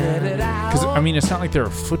 Yeah. Because, I mean, it's not like they're a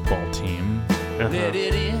football team.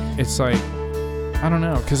 It's like, I don't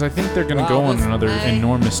know, because I think they're going to go on another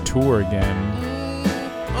enormous tour again.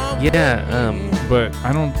 Yeah, but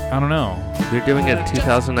I don't know. They're doing a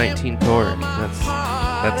 2019 tour.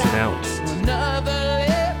 That's announced.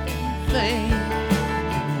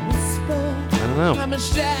 I don't know.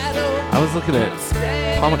 I was looking at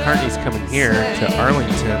Paul McCartney's coming here to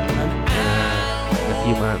Arlington in a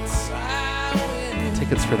few months.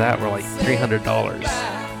 Tickets for that were like $300.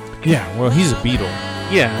 Yeah, well, he's a Beatle.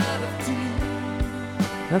 Yeah.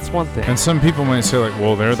 That's one thing. And some people might say, like,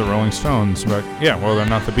 well, they're the Rolling Stones. But, yeah, well, they're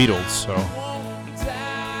not the Beatles, so.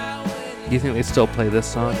 Do you think they still play this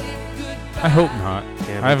song? I hope not.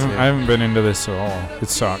 Yeah, I haven't been into this at all. It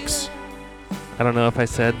sucks. I don't know if I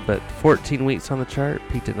said, but 14 weeks on the chart,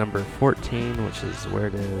 peaked at number 14, which is where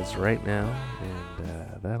it is right now.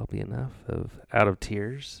 And that'll be enough of Out of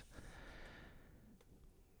Tears.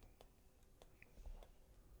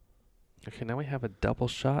 Okay, now we have a double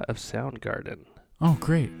shot of Soundgarden. Oh,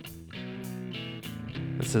 great.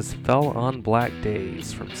 This is Fell on Black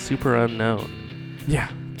Days from Super Unknown. Yeah,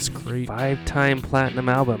 it's great. 5-time platinum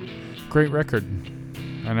album. Great record.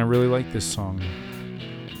 And I really like this song.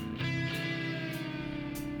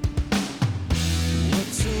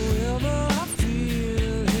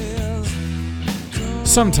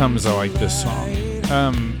 Sometimes I like this song.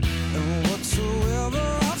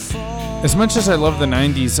 As much as I love the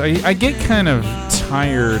 90s, I get kind of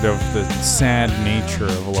tired of the sad nature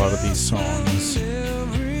of a lot of these songs.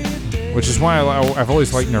 Which is why I've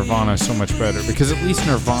always liked Nirvana so much better, because at least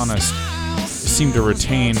Nirvana seemed to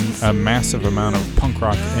retain a massive amount of punk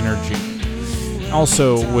rock energy.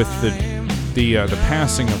 Also, with the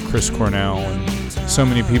passing of Chris Cornell, and so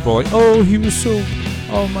many people like, oh, he was so,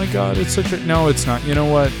 oh my God, it's such a... No, it's not. You know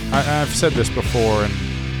what? I've said this before, and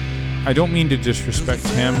I don't mean to disrespect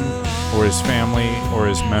him or his family or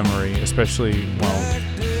his memory, especially,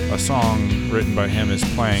 well, a song written by him is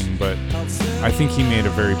playing, but I think he made a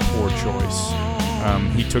very poor choice.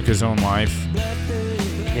 He took his own life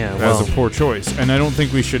as a poor choice, and I don't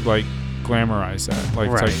think we should, like, glamorize that. Like,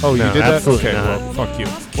 right. It's like, oh, no, you did that? Okay, not. well, fuck you.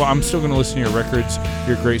 Well, I'm still going to listen to your records.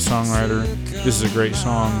 You're a great songwriter. This is a great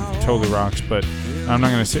song. Totally rocks, but I'm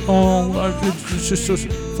not going to say, oh, it's just so...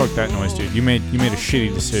 Fuck that noise, dude. You made a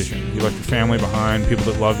shitty decision. You left your family behind, people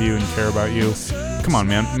that love you and care about you. Come on,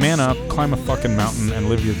 man. Man up, climb a fucking mountain, and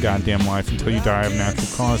live your goddamn life until you die of natural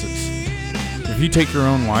causes. If you take your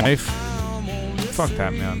own life, fuck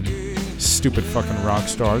that, man. Stupid fucking rock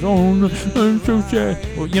stars. Oh, no, I'm so sad.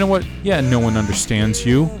 Well, you know what? Yeah, no one understands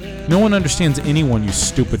you. No one understands anyone, you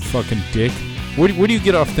stupid fucking dick. Where do you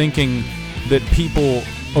get off thinking that people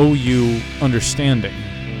owe you understanding?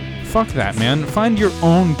 Fuck that, man. Find your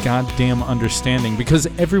own goddamn understanding, because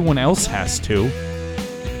everyone else has to.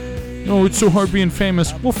 Oh, it's so hard being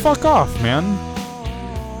famous. Well, fuck off, man.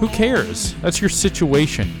 Who cares? That's your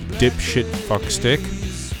situation, dipshit fuckstick.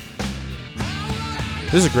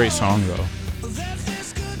 This is a great song, though.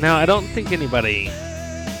 Now, I don't think anybody,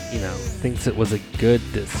 thinks it was a good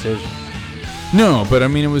decision. No, but I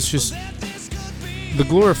mean, it was just... the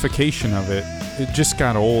glorification of it just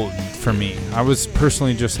got old for me. I was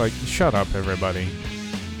personally just like, shut up, everybody.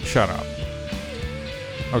 Shut up.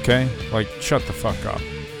 Okay? Like, shut the fuck up.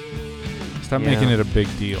 Stop making it a big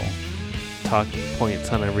deal. Talking points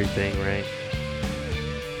on everything, right?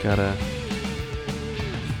 Gotta...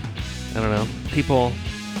 I don't know. People,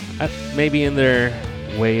 maybe in their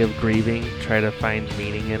way of grieving, try to find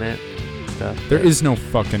meaning in it. Stuff. There is no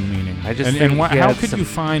fucking meaning. I just how could you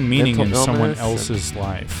find meaning in someone else's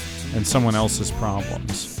life and someone else's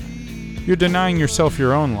problems? You're denying yourself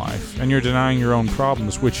your own life, and you're denying your own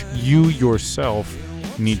problems, which you yourself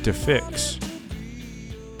need to fix.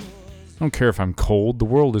 I don't care if I'm cold. The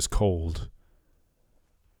world is cold.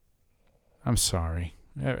 I'm sorry.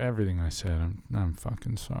 Everything I said, I'm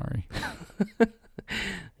fucking sorry.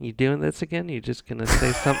 You doing this again? You just gonna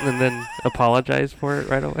say something and then apologize for it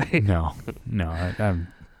right away? No. I'm.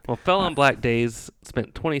 Well, Fell on Black Days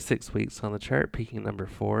spent 26 weeks on the chart, peaking at number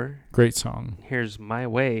 4. Great song. Here's My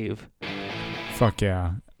Wave. Fuck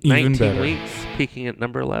yeah. Even 19 better. weeks, peaking at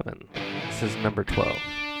number 11. This is number 12.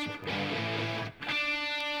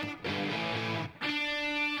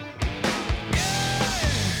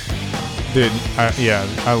 Dude,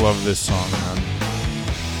 I love this song, man.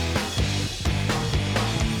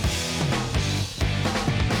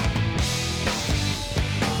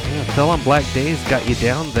 Fell on Black Days got you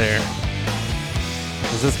down there.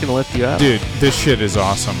 Is this gonna lift you up? Dude, this shit is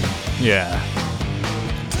awesome. Yeah.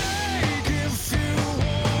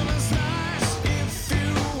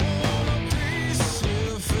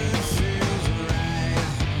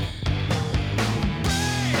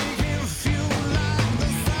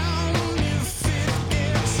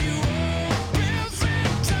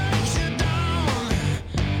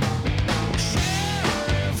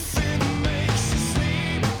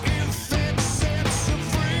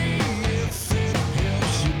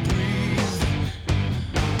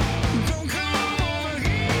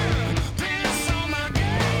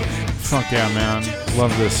 Fuck yeah, man.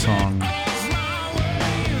 Love this song.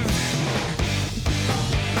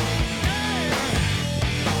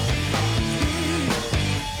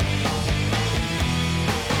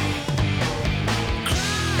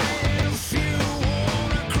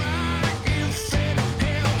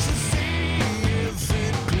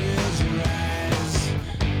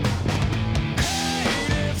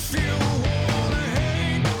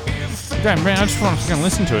 God, man, I just want to fucking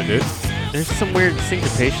listen to it, dude. There's some weird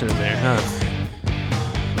syncopation in there, huh?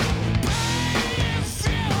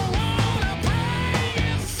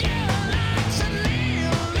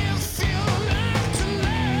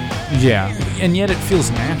 Yeah, and yet it feels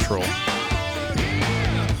natural. Ooh,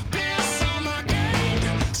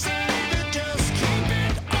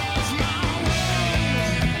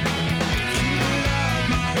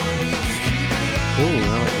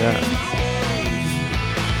 I like that.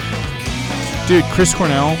 Dude, Chris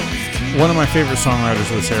Cornell, one of my favorite songwriters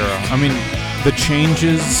of this era. I mean, the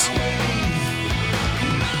changes,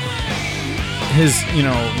 his,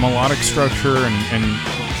 melodic structure and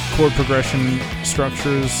chord progression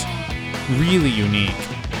structures, really unique.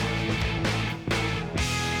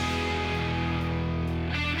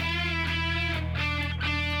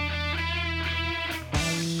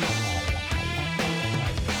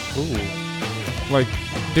 Ooh. Like,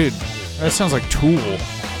 dude, that sounds like Tool.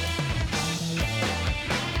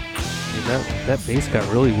 That bass got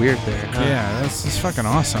really weird there, huh? Yeah, that's fucking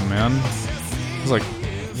awesome, man. It's like,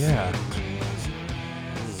 yeah.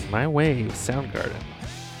 My Wave, Soundgarden.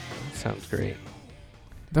 Sounds great.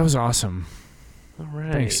 That was awesome. All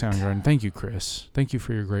right. Thanks, Soundgarden. Thank you, Chris. Thank you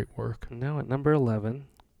for your great work. Now at number 11,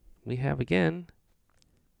 we have again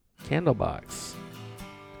Candlebox.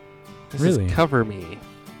 This is Cover Me.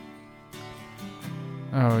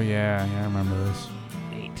 Oh, yeah, I remember this.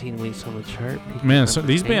 18 weeks on the chart. Man, so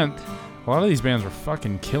these bands, a lot of these bands were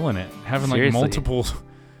fucking killing it. Having Seriously. like multiple.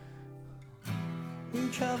 A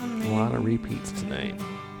lot of repeats tonight.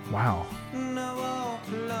 Wow.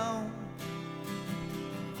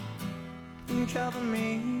 Cover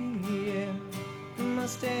me, yeah. My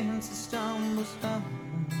stance stumbles down.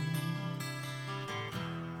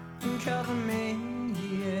 Cover me,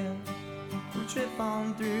 yeah. Trip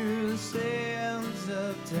on through the sands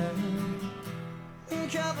of time.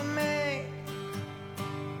 Cover me,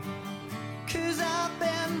 'cause I've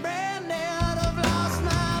been branded. I've lost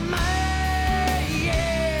my mind,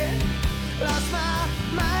 yeah. Lost my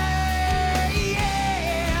mind,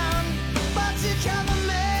 yeah. But you cover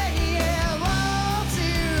me, yeah. Want to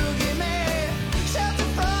give me shelter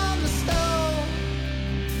from the storm.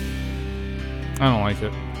 I don't like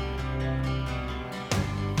it.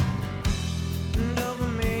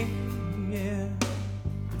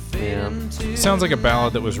 Sounds like a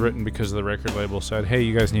ballad that was written because the record label said, hey,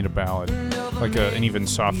 you guys need a ballad. Like an even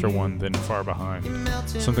softer one than Far Behind.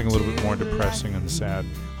 Something a little bit more depressing and sad.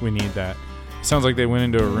 We need that. Sounds like they went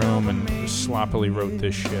into a room and sloppily wrote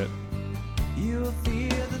this shit.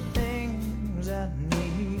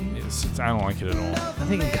 I don't like it at all. I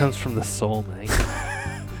think it comes from the soul, man.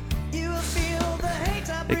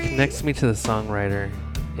 It connects me to the songwriter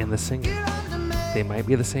and the singer. They might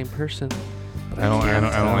be the same person, but I don't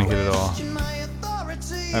like it at all.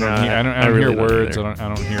 I don't hear words. I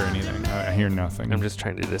don't hear anything. I hear nothing. I'm just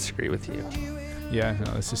trying to disagree with you. Yeah,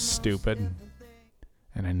 no, this is stupid.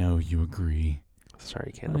 And I know you agree.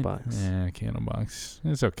 Sorry, Candlebox. Yeah, Candlebox.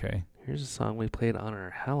 It's okay. Here's a song we played on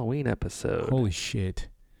our Halloween episode. Holy shit.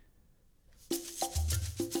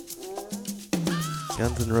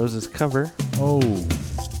 Guns N' Roses cover. Oh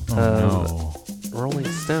no. Rolling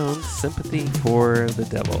Stones, Sympathy for the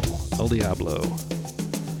Devil, El Diablo.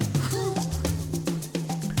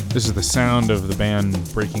 This is the sound of the band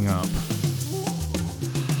breaking up.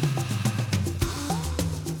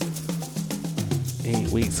 Eight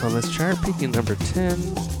weeks on this chart, peaking number 10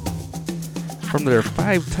 from their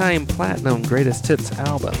 5-time platinum Greatest Hits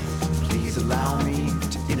album. Please allow me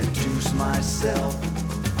to introduce myself.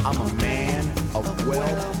 I'm a man of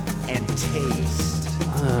wealth and taste.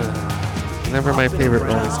 Never my favorite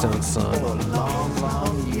Rolling Stones song.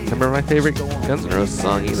 Never my favorite Guns N' Roses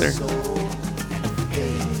song either.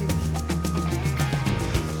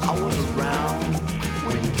 I was around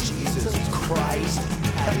when Jesus Christ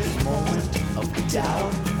had his moment of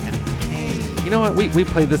doubt and pain. You know what? We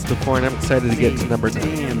played this before, and I'm excited to get to number 9.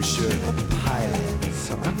 Damn sure the pilot.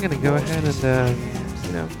 So I'm going to go ahead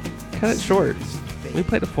and, cut it short. We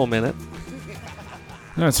played a full minute.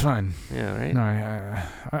 No, it's fine. Yeah, right?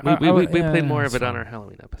 No, we played more of it on our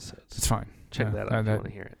Halloween episodes. It's fine. Check that out if you want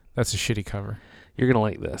to hear it. That's a shitty cover. You're going to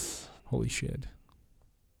like this. Holy shit.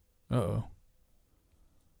 Uh-oh.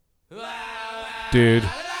 Dude,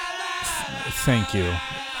 thank you.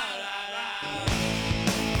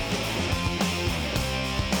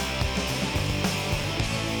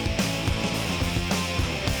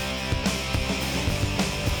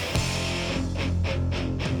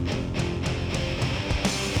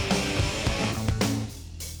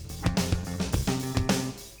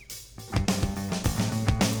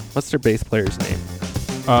 What's their bass player's name?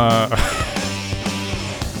 I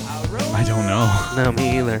don't know. No,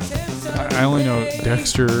 me either. I only know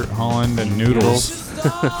Dexter, Holland, and Noodles.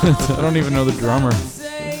 I don't even know the drummer.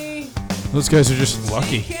 Those guys are just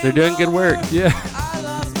lucky. They're doing good work. Yeah.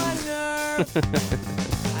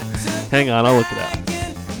 Hang on, I'll look it up.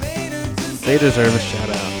 They deserve a shout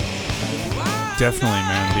out. Definitely,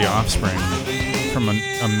 man. The Offspring from an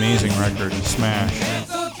amazing record. Smash.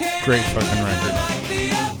 Great fucking record.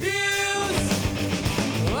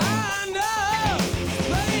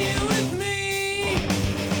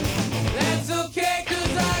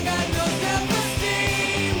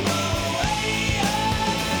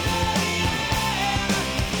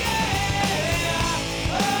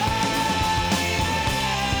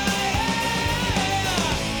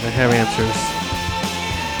 I have answers.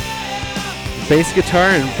 Bass guitar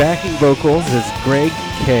and backing vocals is Greg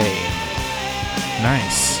K.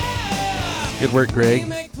 Nice. Good work, Greg.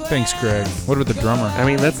 Thanks, Greg. What about the drummer? I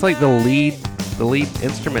mean, that's like the lead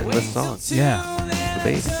instrument in this song. Yeah. The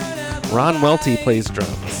bass. Ron Welty plays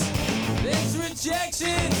drums.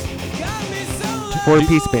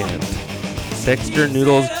 4-piece band. Dexter,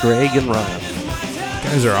 Noodles, Greg, and Ron.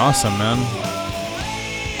 Guys are awesome, man.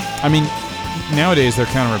 I mean, nowadays they're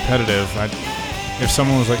kind of repetitive. If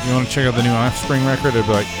someone was like, you want to check out the new Offspring record, I'd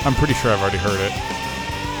be like, I'm pretty sure I've already heard it.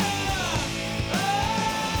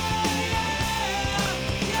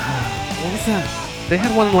 What was that? They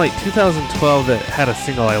had one in like 2012 that had a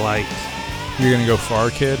single I liked. You're going to go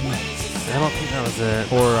Far Kid? I don't think that was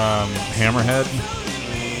it. Or Hammerhead?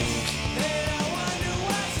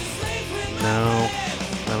 No.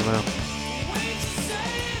 I don't know.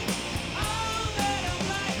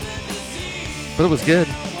 But it was good.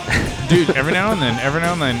 Dude, every now and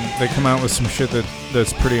then they come out with some shit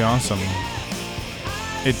that's pretty awesome.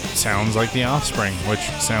 It sounds like the Offspring, which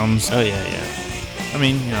sounds... Oh, yeah. I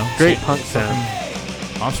mean, you know... Great punk sound.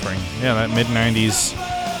 Offspring. Yeah, that mid-90s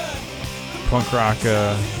punk rock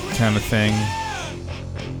kind of thing.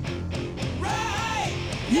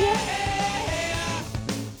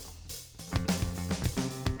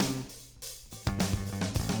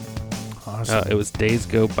 Awesome. It was Days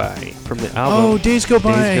Go By from the album. Oh, Days Go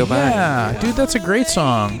By. Days Go By. Yeah. Dude, that's a great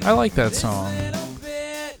song. I like that song.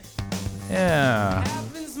 Yeah.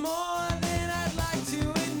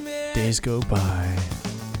 Days Go By.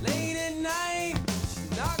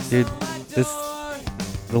 Dude,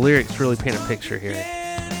 the lyrics really paint a picture here.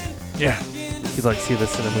 Yeah. You'd like see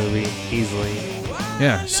this in a movie easily.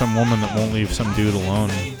 Yeah, some woman that won't leave some dude alone.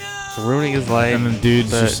 Ruining his life. And the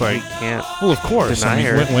dude's but just like, he can't well, of course. deny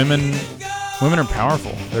her. Women are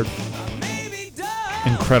powerful. They're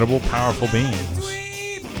incredible, powerful beings.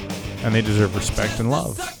 And they deserve respect and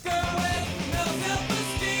love.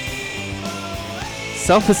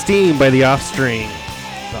 Self-Esteem by The Offspring.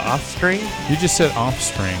 The Offspring? You just said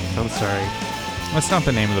Offspring. I'm sorry. That's not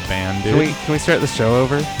the name of the band, dude. Can we start the show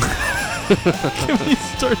over? Can we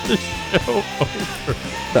start the show over?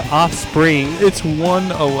 The Offspring. It's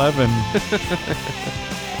 1:11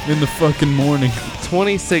 in the fucking morning.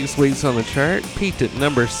 26 weeks on the chart. Peaked at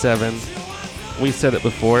number 7. We said it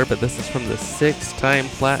before, but this is from the 6-time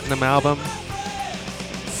platinum album.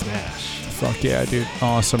 Smash. Fuck yeah, dude.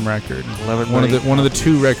 Awesome record. 11 One of the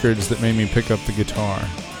 2 records that made me pick up the guitar.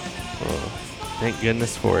 Oh, thank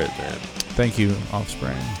goodness for it, man. Thank you,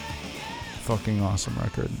 Offspring. Fucking awesome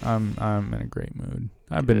record. I'm in a great mood.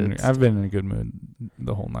 I've been in a good mood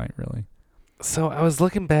the whole night, really. So I was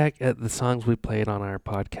looking back at the songs we played on our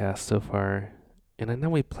podcast so far, and I know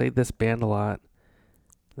we played this band a lot.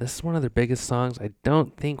 This is one of their biggest songs. I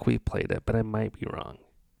don't think we played it, but I might be wrong.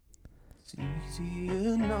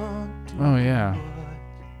 Oh yeah.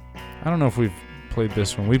 I don't know if we've played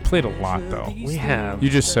this one. We played a lot though. We have. You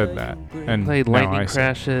just said that. And played Lightning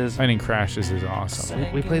Crashes. Lightning Crashes is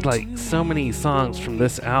awesome. We played like so many songs from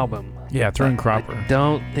this album. Yeah, Throwing Cropper. I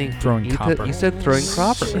don't think Throwing Copper. You said Throwing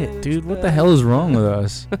Cropper. Shit, dude, what the hell is wrong with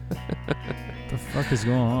us? What the fuck is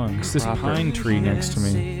going on? It's this Cropper. pine tree next to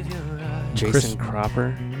me. Jason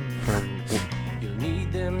Cropper from.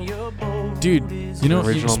 Dude, you know,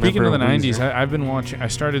 Original speaking of the member of 90s, Weezer. I've been watching. I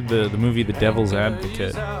started the movie The Devil's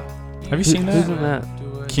Advocate. Have you seen Who's that? in that?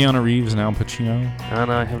 Keanu Reeves and Al Pacino. Oh,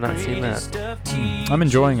 no, I have not seen that. I'm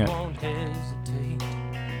enjoying it.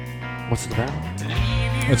 What's it about?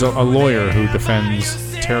 It's a lawyer who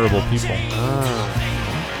defends terrible people.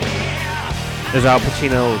 Is Al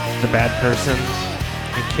Pacino the bad person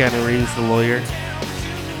and Keanu Reeves the lawyer?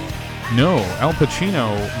 No, Al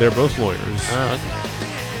Pacino, they're both lawyers. Oh, okay.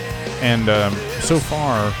 And so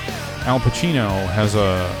far, Al Pacino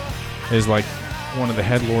is like one of the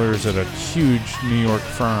head lawyers at a huge New York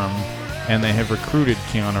firm, and they have recruited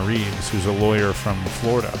Keanu Reeves, who's a lawyer from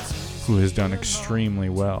Florida, who has done extremely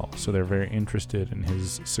well. So they're very interested in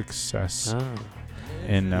his success. Oh.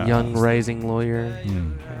 In Young rising lawyer.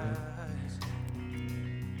 Mm.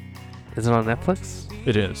 Is it on Netflix?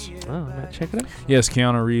 It is. Oh, I might check it out. Yes,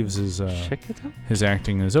 Keanu Reeves is. Check it out. His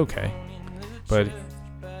acting is okay, but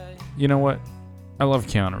you know what? I love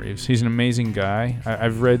Keanu Reeves. He's an amazing guy.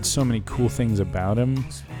 I've read so many cool things about him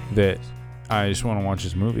that I just want to watch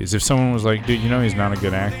his movies. If someone was like, dude, you know he's not a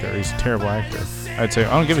good actor, he's a terrible actor, I'd say,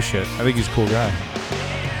 I don't give a shit. I think he's a cool guy.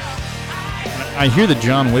 I hear the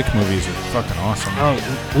John Wick movies are fucking awesome.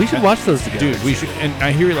 Oh, we should watch those together. Dude, we should. And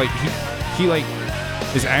I hear like he like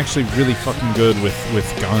is actually really fucking good with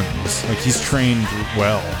guns. Like he's trained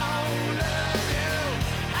well.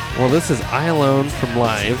 Well, this is I Alone from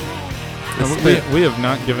Live. We have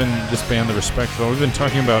not given this band the respect for. We've been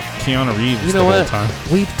talking about Keanu Reeves the whole time.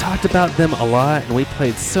 We've talked about them a lot, and we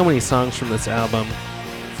played so many songs from this album.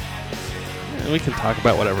 And we can talk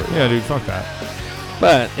about whatever. Yeah, dude, fuck that.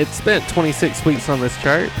 But it spent 26 weeks on this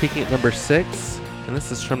chart, peaking at number 6, and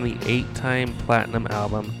this is from the 8-time platinum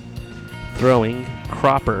album, Throwing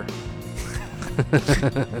Cropper.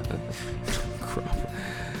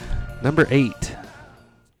 Number 8.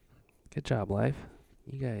 Good job, Life.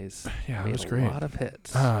 You guys made it was a great. lot of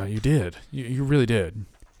hits. You did. You really did.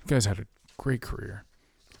 You guys had a great career.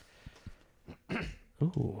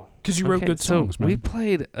 Ooh. Because you wrote good songs, man. We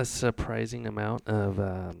played a surprising amount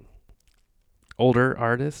of older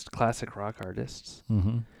artists, classic rock artists.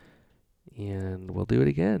 Mm-hmm. And we'll do it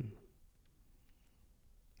again.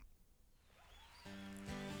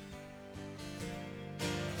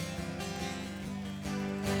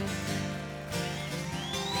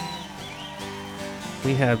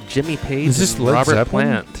 We have Jimmy Page Is this and Led Robert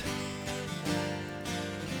Zeppelin? Plant.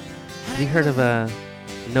 Have you heard of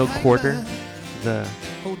No Quarter? They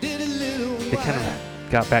kind of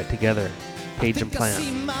got back together, Page and Plant.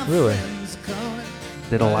 Really?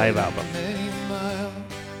 Did a live album.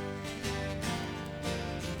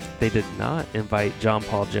 They did not invite John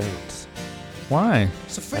Paul Jones. Why?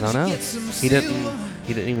 I don't know. He didn't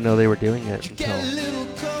even know they were doing it until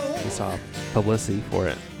he saw publicity for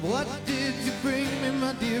it.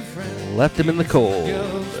 Left him in the cold.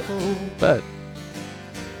 But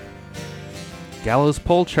Gallows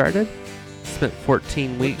Pole charted. Spent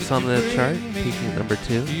 14 weeks on the chart, peaking at number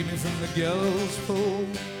 2.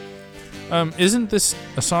 Isn't this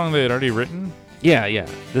a song they had already written? Yeah.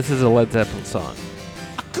 This is a Led Zeppelin song.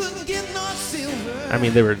 I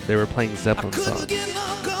mean, they were playing Zeppelin songs.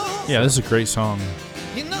 Yeah, this is a great song.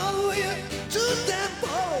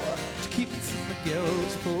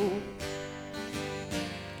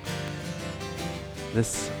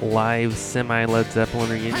 This live semi-Led Zeppelin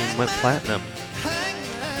reunion went platinum.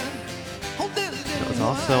 It was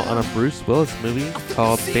also on a Bruce Willis movie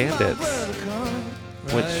called Bandits,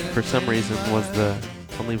 which for some reason was the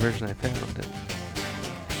only version I found and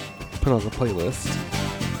put on the playlist.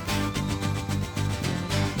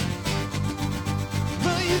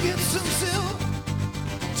 Well, you get some silver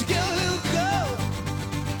to get a little gold.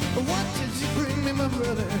 What did you bring me, my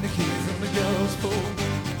brother, the key from the gallows pole?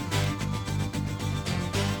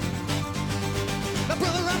 Now,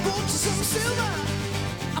 brother, I brought you some silver.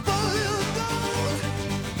 I brought a little gold.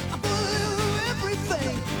 I brought a little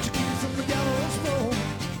everything to keep you from the gallows pole.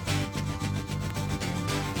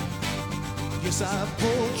 Yes, I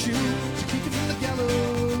brought you to keep you from the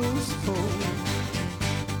gallows pole.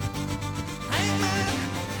 Hangman,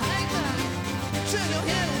 turn your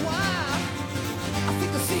head a while. I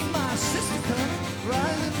think I see my sister come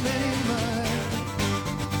riding many miles.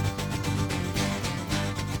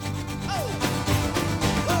 Oh,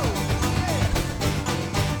 yeah.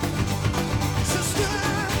 Sister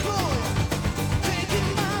boy, taking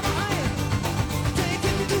my hand,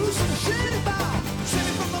 taking me to some shady bar, send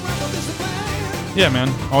me from the rumble, this is man. Yeah, man.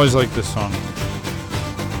 Always like this song.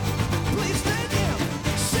 Please stand here,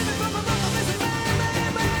 send me from the rumble, this is man.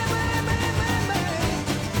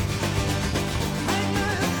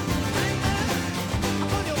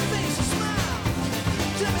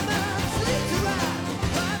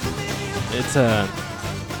 It's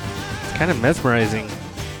kind of mesmerizing.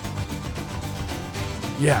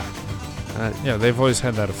 Yeah. Yeah, they've always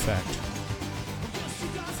had that effect.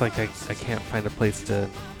 It's like I can't find a place to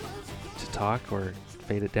talk or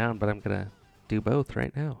fade it down, but I'm gonna do both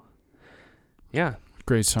right now. Yeah.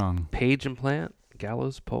 Great song. Page and Plant,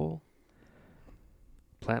 Gallows Pole,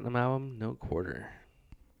 platinum album, no quarter.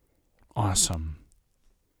 Awesome.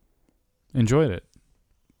 Enjoyed it.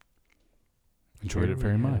 Enjoyed Here it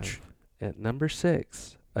very we much. have At number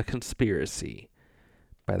 6, A Conspiracy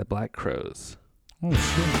by the Black Crowes. Oh,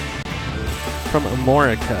 shit. From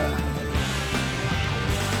Amorica.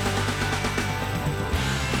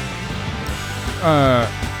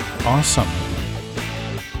 Awesome.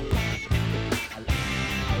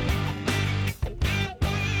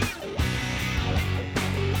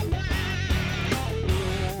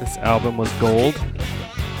 This album was gold.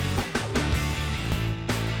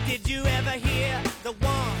 Did you ever hear the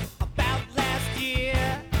one about last year?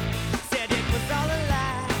 Said it was all a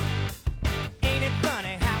lie. Ain't it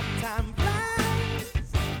funny how time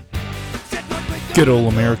flies? Said what we're Good gonna old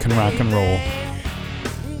do, American rock and roll. baby.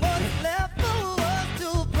 What's left for us to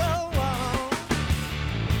grow on?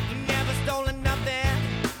 Never stolen nothing,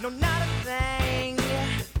 no, not a thing.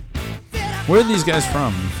 Where are these guys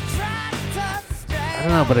from? I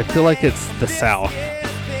don't know, but I feel like it's the South.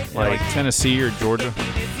 Like Tennessee or Georgia?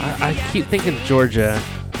 I keep thinking Georgia.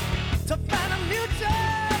 For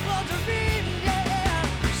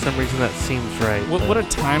some reason that seems right. What a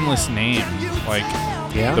timeless name. Like,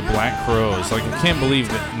 Yeah? the Black Crowes. Like, I can't believe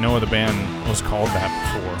that no other band was called that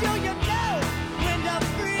before.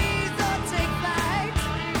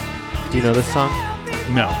 Do you know this song?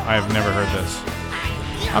 No, I've never heard this.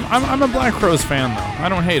 I'm a Black Crowes fan, though. I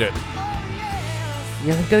don't hate it.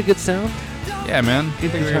 Yeah, they've got a good sound. Yeah, man.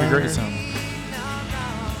 Good They got a guitar. great sound.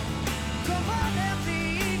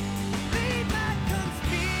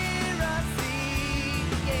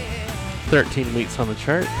 13 weeks on the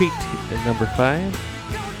chart. Peaked at number 5.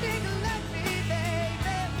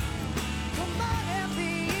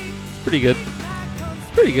 Pretty good.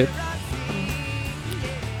 Pretty good.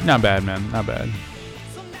 Not bad, man. Not bad.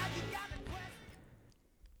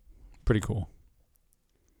 Pretty cool.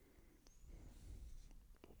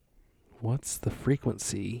 What's the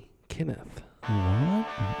frequency, Kenneth? What?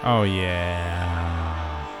 Oh,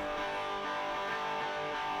 yeah.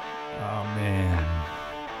 Oh, man.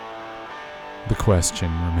 The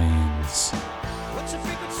question remains. What's the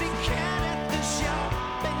frequency, Kenneth? The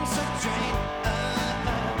shopping's a drain.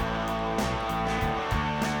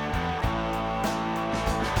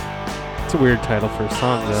 It's a weird title for a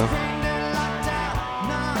song, though.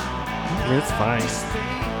 I mean, it's fine.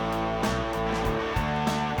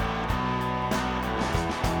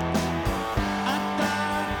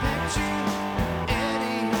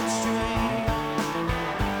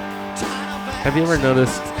 Have you ever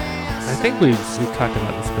noticed, I I think we've talked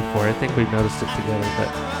about this before. I think we've noticed it together,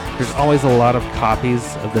 but there's always a lot of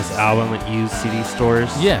copies of this album at used CD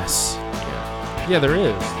stores. Yes. Yeah, there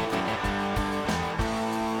is.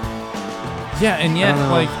 Yeah, and yet,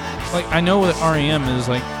 like I know that REM is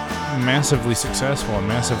like massively successful and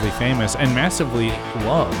massively famous and massively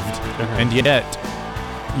loved, and yet,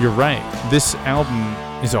 you're right. This album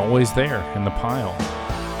is always there in the pile.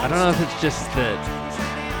 I don't know if it's just that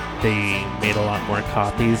they made a lot more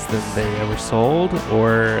copies than they ever sold,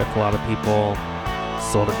 or if a lot of people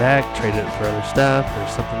sold it back, traded it for other stuff, or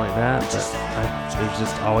something like that. But there's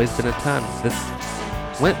just always been a ton. This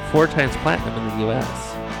went 4 times platinum in the U.S.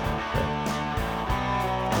 But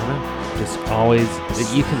I don't know. Just always,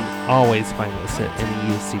 you can always find this at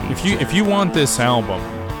any used CD. If you want this album,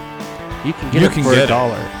 you can get it for $1.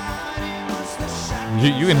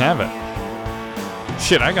 You can have it.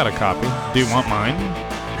 Shit, I got a copy. Do you want mine?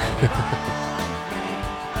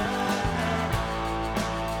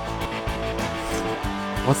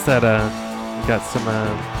 What's that? You got some.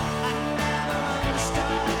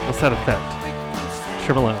 What's that effect?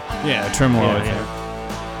 Tremolo. Yeah, tremolo.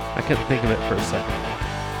 Yeah. I couldn't think of it for a second.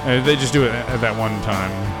 They just do it at that one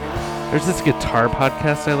time. There's this guitar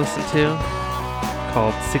podcast I listen to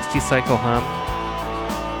called 60 Cycle Hum,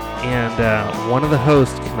 and one of the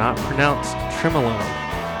hosts cannot pronounce tremolo.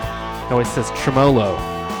 He always says tremolo,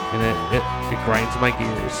 and it grinds my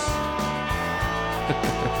gears.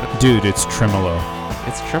 Dude, it's tremolo.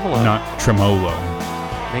 It's tremolo. Not tremolo.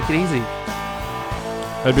 Make it easy.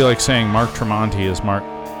 That'd be like saying Mark Tremonti is Mark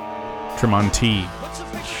Tremonti.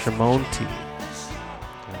 Tremonti.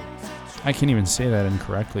 I can't even say that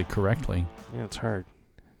incorrectly. Yeah, it's hard.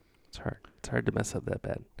 It's hard to mess up that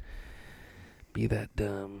bad. Be that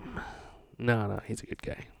dumb. No, he's a good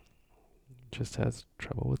guy. Just has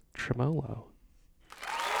trouble with tremolo.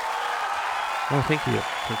 Oh, thank you.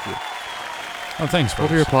 Oh, thanks, folks.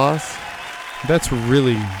 Hold your applause. That's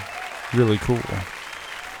really, really cool.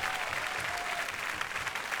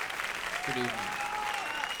 Good evening.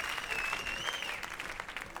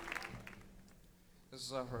 This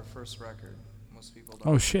is off our first record. Most people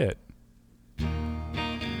don't. Oh, shit.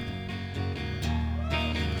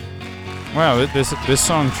 Wow, this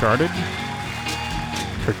song charted?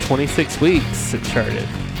 For 26 weeks, it charted.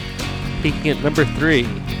 Peaking at number 3.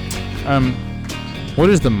 What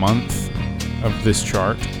is the month of this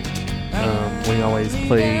chart? We always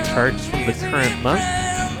play charts from the current month.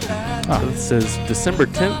 So this is December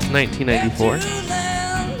 10th, 1994.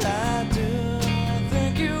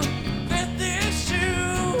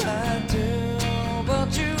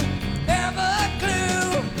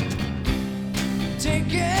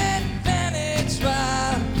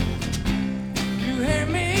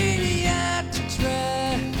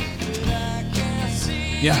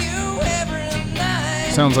 Yeah.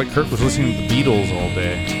 Sounds like Kurt was listening to the Beatles all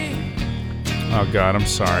day. Oh, God, I'm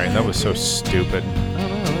sorry. That was so stupid. Oh,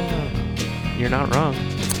 no. You're not wrong.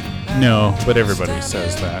 No, but everybody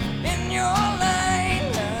says that.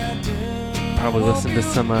 Probably listen to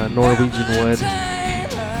some Norwegian Wood.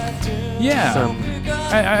 Yeah. Some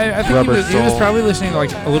I think he was probably listening to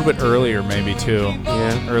like a little bit earlier, maybe, too.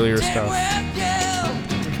 Yeah. Earlier stuff.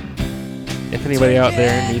 If anybody out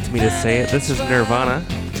there needs me to say it, this is Nirvana.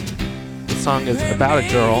 The song is about a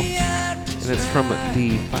girl, and it's from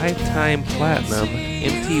the 5-time platinum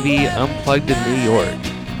MTV Unplugged in New York.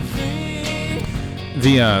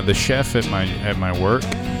 The chef at my work,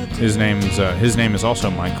 his name is also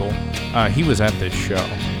Michael. He was at this show.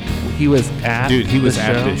 He was at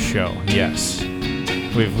this show. Yes,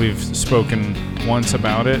 we've spoken once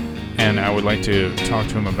about it, and I would like to talk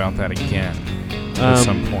to him about that again at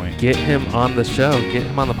some point. Get him on the show. Get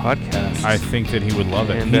him on the podcast. I think that he would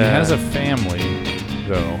love it. And, he has a family,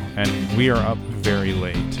 though, and we are up very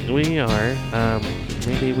late. We are.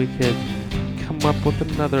 Maybe we could come up with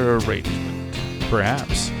another arrangement.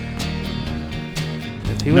 Perhaps.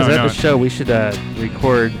 If he was at the show, we should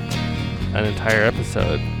record an entire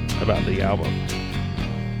episode about the album.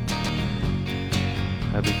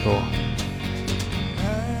 That'd be cool.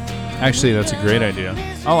 Actually, that's a great idea.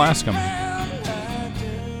 I'll ask him.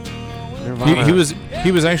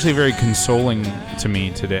 He was actually very consoling to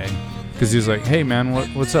me today, because he was like, "Hey man,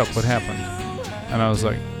 what's up? What happened?" And I was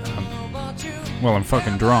like, "Well, I'm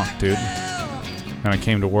fucking drunk, dude, and I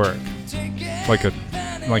came to work like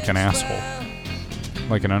an asshole,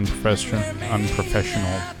 like an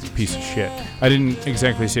unprofessional piece of shit." I didn't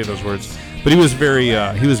exactly say those words, but he was very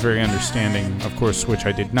understanding, of course, which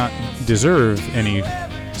I did not deserve any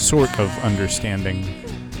sort of understanding.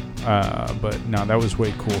 But no, that was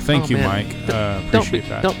way cool. Thank you, man. Mike. Appreciate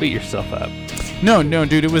that. Don't beat yourself up. No,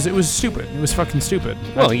 dude, it was stupid. It was fucking stupid.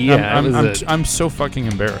 Well, yeah, I'm so fucking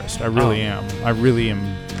embarrassed. I really am. I really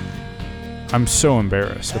am. I'm so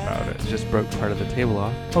embarrassed about it. Just broke part of the table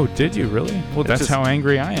off. Oh, did you really? Well, that's how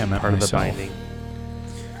angry I am at part myself. of the binding.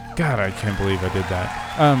 God, I can't believe I did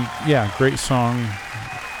that. Yeah, great song.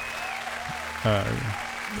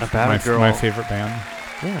 About a girl. My favorite band.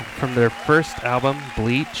 Yeah, from their first album,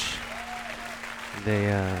 Bleach.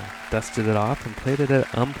 They dusted it off and played it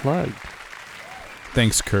at Unplugged.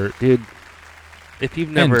 Thanks, Kurt. Dude, if you've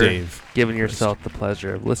never Dave given yourself the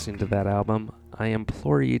pleasure of listening to that album, I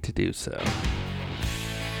implore you to do so.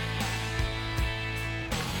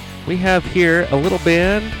 We have here a little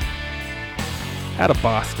band out of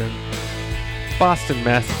Boston,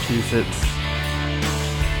 Massachusetts,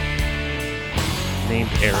 named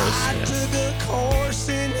Aerosmith. I took a course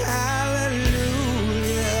in hallelujah.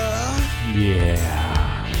 Yeah.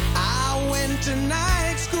 I went to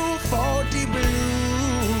night school for the blues.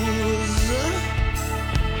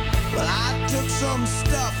 Well, I took some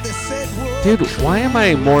stuff that said Dude, why am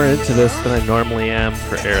I more into this than I normally am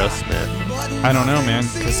for Aerosmith? I don't know, man,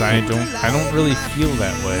 because I don't really feel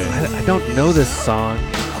that way. I don't know this song,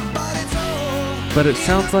 but it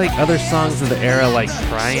sounds like other songs of the era, like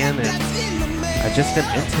Crying, and I just am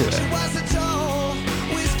into it.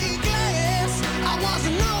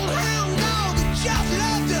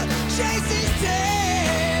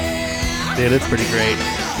 Dude, it's pretty great.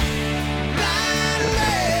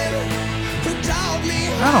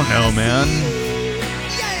 I don't know, man.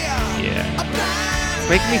 Yeah. It's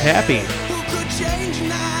making me happy.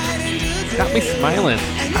 It's got me smiling.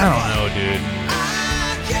 I don't know, dude.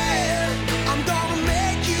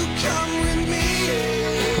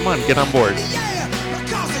 Come on, get on board.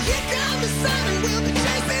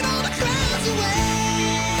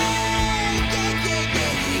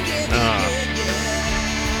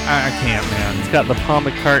 I can't, man. It's got the Paul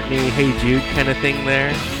McCartney, Hey Jude kind of thing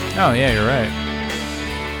there. Oh, yeah, you're right.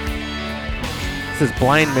 This is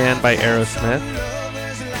Blind Man by Aerosmith.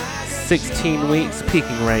 16 weeks,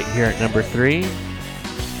 peaking right here at number 3.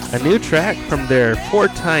 A new track from their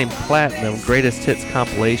 4-time platinum greatest hits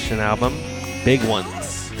compilation album, Big Ones.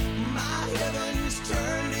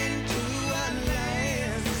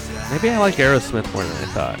 Maybe I like Aerosmith more than I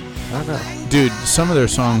thought. I don't know. Dude, some of their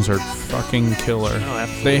songs are fucking killer. Oh,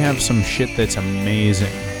 absolutely. They have some shit that's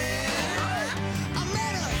amazing.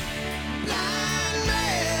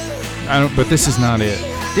 But this is not it.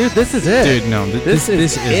 Dude, this is it. Dude, no. This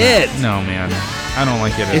is it. No, man. I don't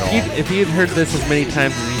like it at all. If you'd heard this as many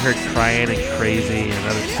times as you heard Crying and Crazy and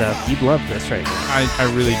other stuff, you'd love this right now. I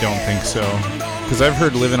really don't think so. Because I've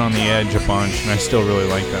heard Living on the Edge a bunch, and I still really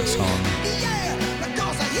like that song.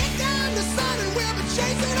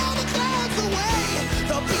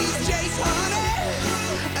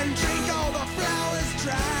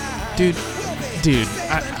 Dude,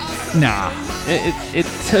 nah. It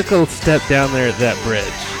took a step down there at that bridge.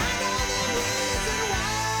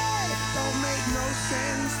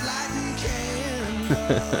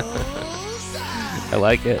 I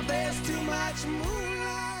like it.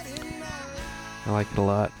 I like it a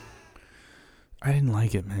lot. I didn't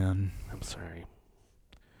like it, man. I'm sorry.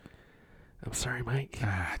 I'm sorry, Mike.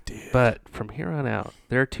 Ah, dude. But from here on out,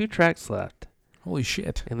 there are 2 tracks left. Holy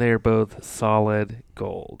shit. And they are both solid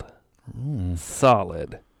gold. Ooh.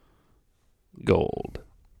 Solid gold.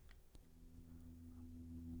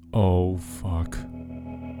 Oh, fuck. Oh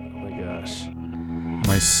my gosh.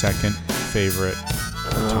 My second favorite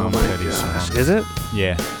Tom Petty song. Is it?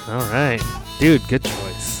 Yeah. All right. Dude, good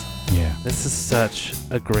choice. Yeah. This is such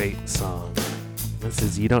a great song. This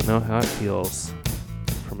is You Don't Know How It Feels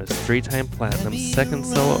from his 3-time platinum second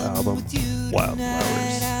solo album,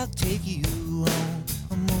 Wildflowers. I'll take you on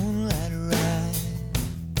a moonlight ride.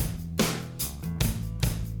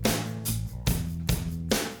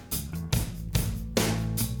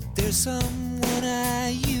 There's someone I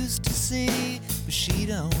used to see, but she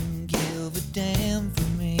don't give a damn for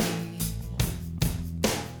me.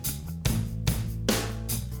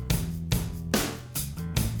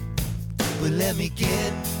 But let me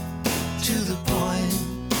get to the point.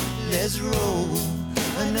 Let's roll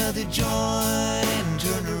another joint and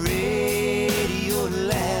turn the radio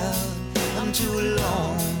loud. I'm too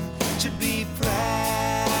alone to be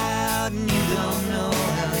proud, and you don't know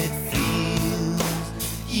how it feels.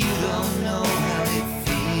 You don't know how it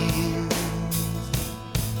feels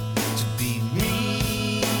to be me.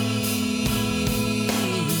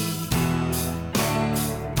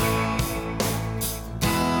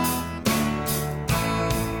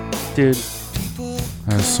 Dude,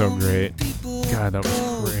 That was so great. God, that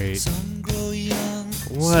was great. great.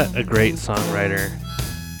 What a great songwriter.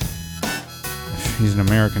 He's an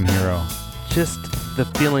American hero. Just the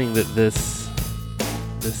feeling that this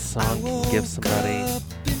song can give somebody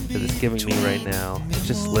that it's giving me right now, it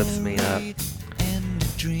just lifts me up.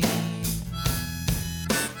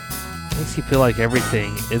 Makes you feel like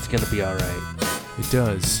everything is going to be alright. It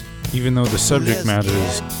does. Even though the subject matter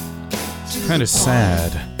is kind of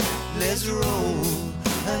sad. Let's roll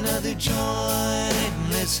another joint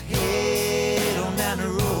and let's head on down the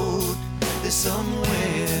road. There's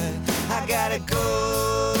somewhere I gotta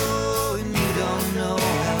go, and you don't know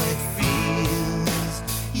how it feels.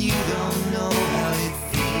 You don't know how it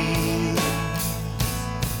feels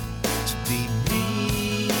to be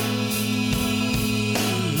me.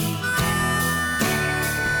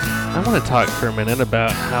 I want to talk for a minute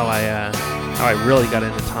about how I really got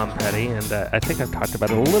into Tom Petty, and I think I've talked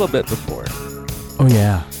about it a little bit before. Oh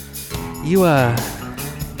yeah.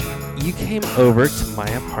 You came over to my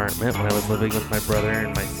apartment when I was living with my brother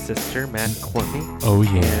and my sister, Matt and Courtney. Oh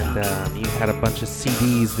yeah. And you had a bunch of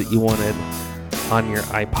CDs that you wanted on your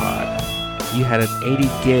iPod. You had an 80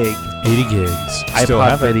 gigs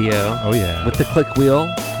iPod video. Oh yeah. With the click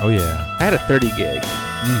wheel. Oh yeah. I had a 30 gig.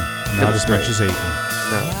 Not as much as 80.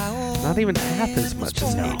 No. Not even half as much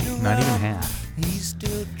as 80. Not even half.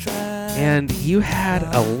 And you had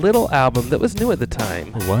a little album that was new at the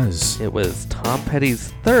time. It was. It was Tom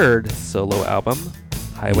Petty's third solo album,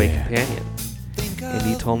 Highway Companion. And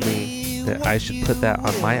he told me that I should put that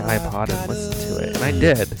on my iPod and listen to it. And I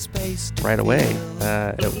did right away.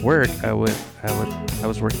 At work, I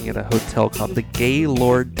was working at a hotel called the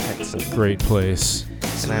Gaylord Texan. Great place.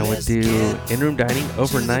 And I would do in-room dining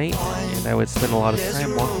overnight, and I would spend a lot of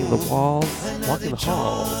time walking the halls.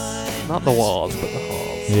 Not the walls, but the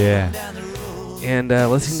halls. Yeah. And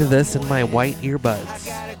listening to this in my white earbuds.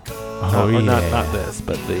 Oh, yeah. Not this,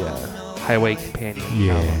 but the Highway Companion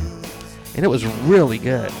album. And it was really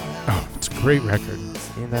good. Oh, it's a great record.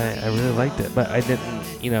 And I really liked it, but I didn't,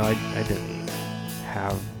 I didn't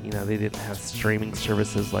have, they didn't have streaming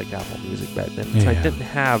services like Apple Music back then. So I didn't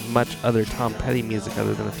have much other Tom Petty music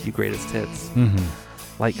other than a few greatest hits. Mm-hmm.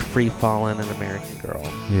 Like Free Fallin' and American Girl.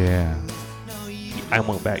 Yeah. I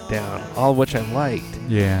Won't Back Down, all of which I liked.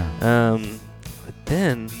 Yeah. But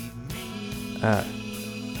then, a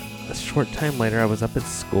short time later, I was up at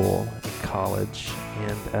school, in college,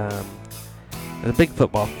 and I was a big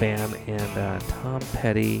football fan, and Tom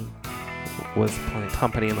Petty and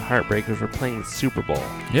the Heartbreakers were playing the Super Bowl.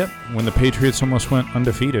 Yep, when the Patriots almost went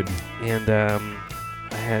undefeated. And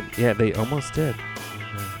they almost did.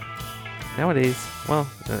 Nowadays, well,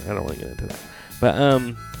 I don't want to get into that. But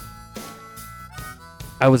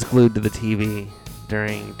I was glued to the TV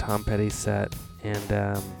during Tom Petty's set,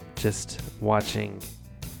 and just watching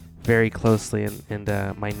very closely. And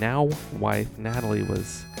my now wife, Natalie,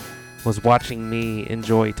 was watching me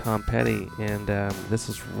enjoy Tom Petty, and this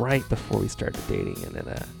was right before we started dating, and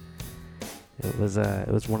it was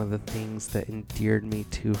one of the things that endeared me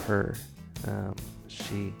to her.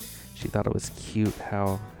 She thought it was cute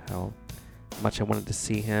how much I wanted to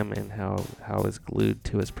see him, and how I was glued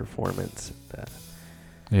to his performance.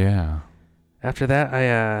 Yeah. After that,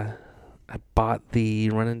 I bought the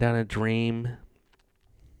Running Down a Dream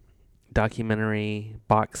documentary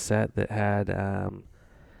box set that had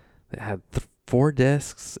 4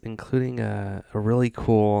 discs, including a really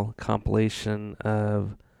cool compilation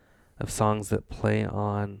of songs that play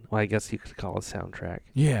on, well, I guess you could call it a soundtrack.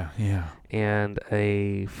 Yeah, yeah. And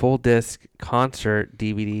a full disc concert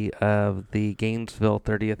DVD of the Gainesville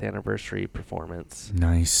 30th anniversary performance.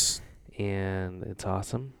 Nice. And it's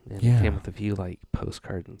awesome. And Yeah. it came with a few like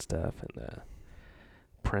postcards and stuff and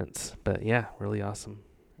prints. But yeah, really awesome.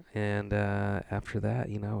 And after that,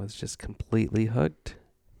 I was just completely hooked.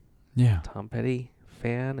 Yeah. Tom Petty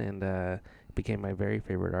fan, and became my very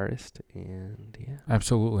favorite artist. And yeah,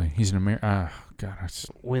 Absolutely. He's an American.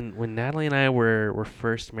 when Natalie and I were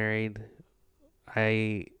first married,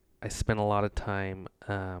 I spent a lot of time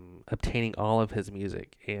obtaining all of his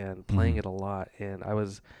music and playing it a lot, and I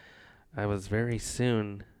was very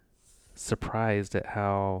soon surprised at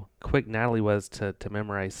how quick Natalie was to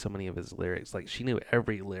memorize so many of his lyrics. Like, she knew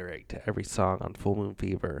every lyric to every song on Full Moon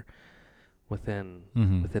Fever within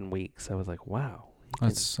weeks. I was like, wow.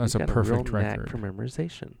 That's he's a got perfect a real record. knack for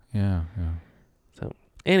memorization. Yeah, yeah. So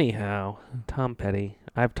anyhow, Tom Petty.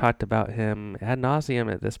 I've talked about him ad nauseum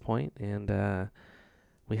at this point, and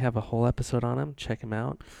we have a whole episode on him. Check him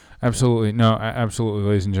out. Absolutely. No, absolutely,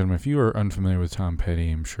 ladies and gentlemen. If you are unfamiliar with Tom Petty,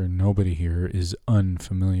 I'm sure nobody here is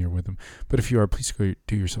unfamiliar with him. But if you are, please go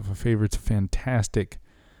do yourself a favor. It's a fantastic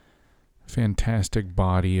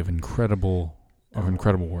body of incredible of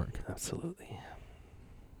incredible work. Absolutely.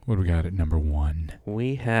 What do we got at number 1?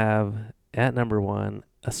 We have at number 1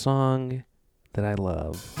 a song that I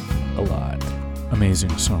love a lot.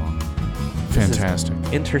 Amazing song. Fantastic.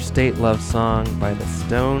 Interstate Love Song by the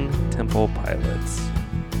Stone Temple Pilots.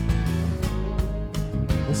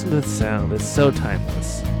 Listen to the sound. It's so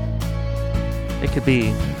timeless. It could be...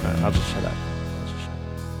 I'll just shut up.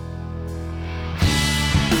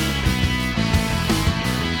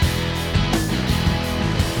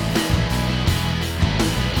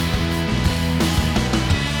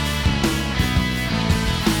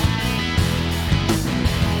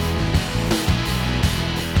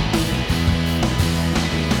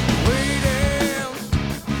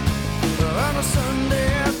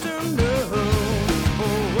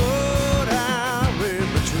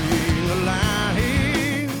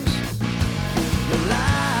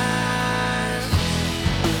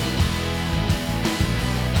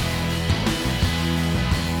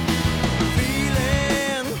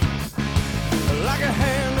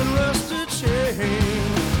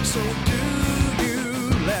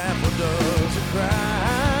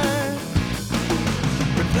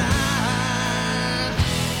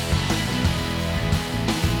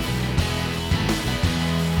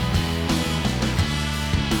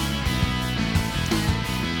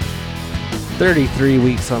 33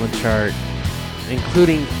 weeks on the chart,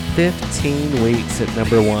 including 15 weeks at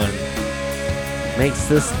number 1. Makes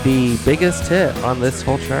this the biggest hit on this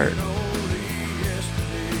whole chart.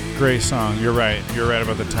 Great song. You're right. You're right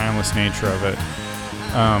about the timeless nature of it.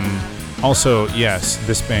 Also, yes,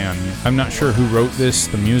 this band. I'm not sure who wrote this,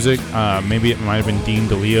 the music. Maybe it might have been Dean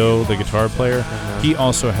DeLeo, the guitar player. Uh-huh. He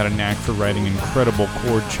also had a knack for writing incredible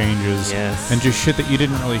chord changes and just shit that you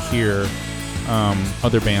didn't really hear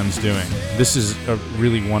other bands doing. This is a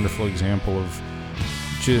really wonderful example of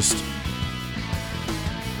just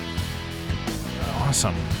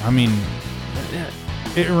awesome. I mean,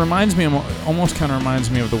 it reminds me, almost kind of reminds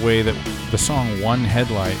me of the way that the song One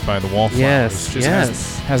Headlight by the Wallflowers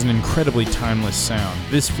has an incredibly timeless sound.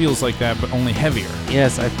 This feels like that, but only heavier.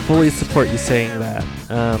 Yes, I fully support you saying that.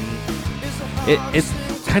 It's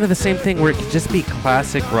kind of the same thing where it could just be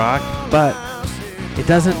classic rock, but it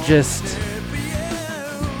doesn't just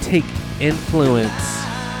take influence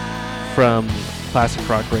from classic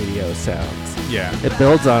rock radio sounds. Yeah. It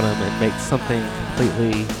builds on them and makes something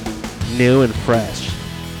completely new and fresh.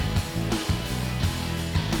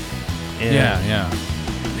 And yeah.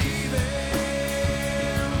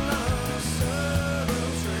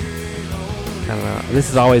 I don't know. This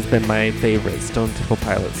has always been my favorite Stone Temple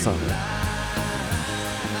Pilots song.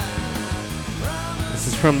 This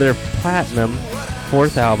is from their Platinum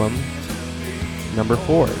 4th album, number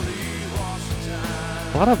 4.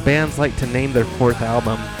 A lot of bands like to name their 4th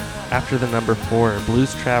album after the number 4.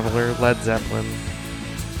 Blues Traveler, Led Zeppelin.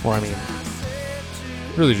 Or, I mean...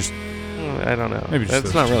 Really just... I don't know. Maybe just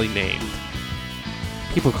That's not really named.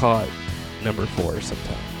 People call it number 4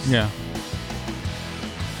 sometimes. Yeah.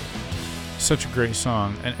 Such a great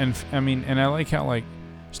song. And I mean, and I like how, like,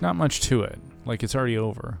 there's not much to it. Like, it's already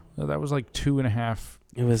over. That was like 2.5.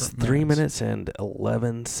 It was 3 minutes and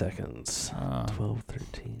 11 seconds. 12,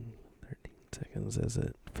 13 seconds as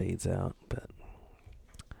it fades out. But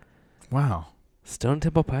wow. Stone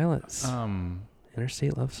Temple Pilots.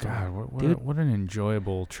 Interstate Love Song. God, what an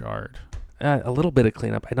enjoyable chart. A little bit of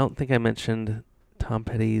cleanup. I don't think I mentioned Tom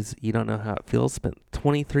Petty's You Don't Know How It Feels. Spent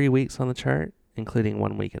 23 weeks on the chart, including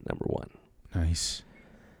 1 week at number 1. Nice.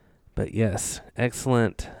 But yes,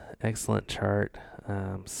 excellent chart.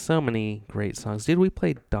 So many great songs. Dude, we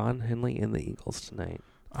played Don Henley and the Eagles tonight.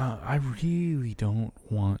 I really don't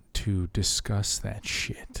want to discuss that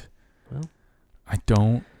shit. Well, I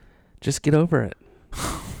don't. Just get over it.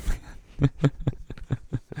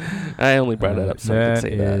 I only brought it up so I could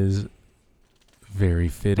say that. That is very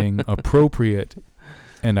fitting, appropriate,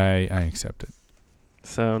 and I accept it.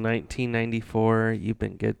 So 1994, you've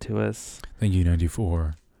been good to us. Thank you,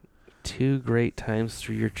 94. 2 great times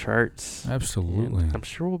through your charts. Absolutely. And I'm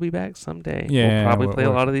sure we'll be back someday. Yeah, we'll probably play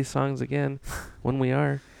a lot of these songs again when we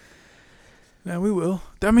are. Yeah, we will.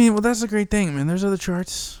 I mean, well, that's the great thing, man. There's other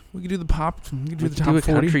charts. We could do the pop. We could do the top 40.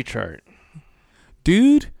 Country chart,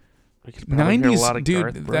 dude. We could probably 90s, hear a lot of dude.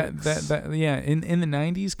 Garth Brooks. That yeah. In the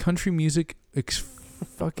 90s, country music,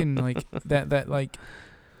 fucking like that like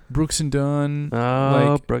Brooks and Dunn.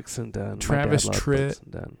 Oh, like Brooks and Dunn. Travis My dad loved Tritt. Brooks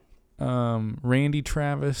and Dunn. Randy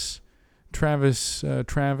Travis. Travis.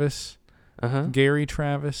 Gary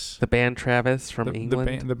Travis. The band Travis from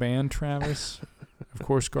England. The band Travis. Of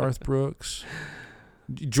course, Garth Brooks.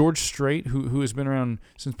 George Strait, who has been around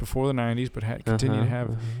since before the 90s, but continued to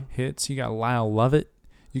have hits. You got Lyle Lovett.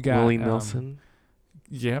 You got Willie Nelson.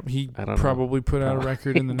 Yep, he I don't probably know. put out a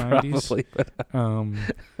record in the 90s.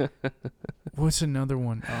 Probably. What's another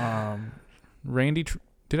one? Randy.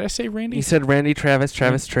 Did I say Randy? He said Randy Travis,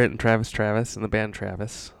 Travis Tritt, and Travis, and the band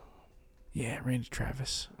Travis. Yeah, Randy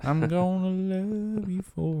Travis. I'm gonna love you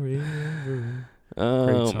forever.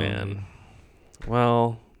 Oh, man.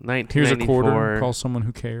 Well, 1994. Here's a quarter. Call someone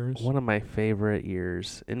who cares. One of my favorite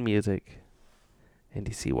years in music.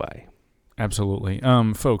 NDCY. Absolutely.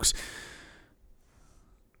 Folks,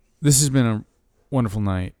 this has been a wonderful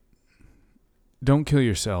night. Don't kill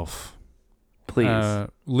yourself. Please.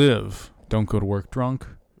 Live. Don't go to work drunk.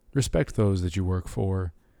 Respect those that you work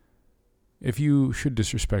for. If you should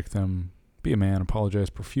disrespect them, be a man, apologize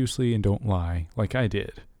profusely, and don't lie like I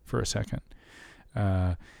did for a second.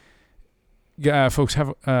 Folks,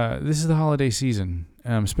 this is the holiday season.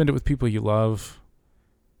 Spend it with people you love.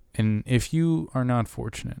 And if you are not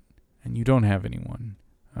fortunate and you don't have anyone,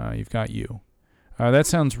 you've got you. That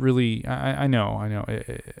sounds really, I know.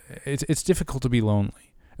 It's difficult to be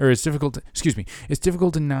lonely. Or it's difficult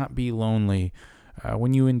to not be lonely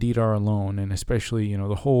when you indeed are alone. And especially,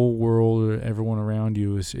 the whole world, everyone around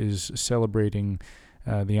you is celebrating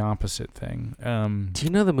the opposite thing. Do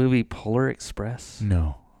you know the movie Polar Express?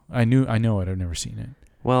 No. I know it. I've never seen it.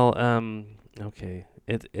 Well, okay.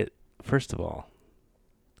 It first of all,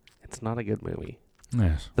 it's not a good movie.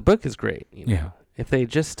 Yes. The book is great. Yeah. If they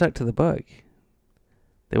just stuck to the book,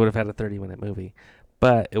 they would have had a 30-minute movie,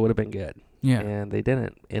 but it would have been good. Yeah. And they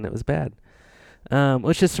didn't, and it was bad.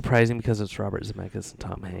 Which is surprising because it's Robert Zemeckis and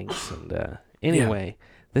Tom Hanks. And anyway,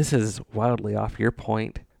 This is wildly off your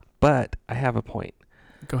point, but I have a point.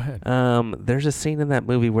 Go ahead. There's a scene in that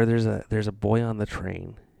movie where there's a boy on the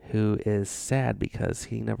train who is sad because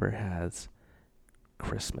he never has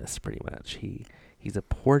Christmas, pretty much. He's a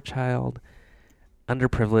poor child,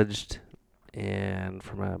 underprivileged, and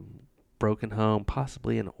from a broken home,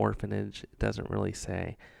 possibly an orphanage. It doesn't really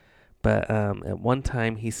say. But at one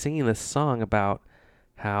time, he's singing this song about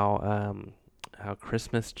how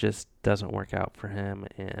Christmas just doesn't work out for him,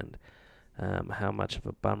 and how much of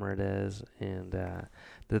a bummer it is, and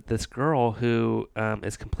that this girl who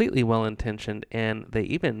is completely well-intentioned, and they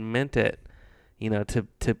even meant it,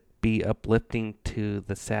 to be uplifting to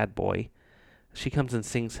the sad boy. She comes and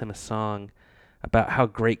sings him a song about how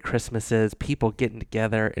great Christmas is, people getting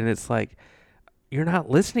together, and it's like, you're not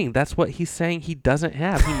listening. That's what he's saying he doesn't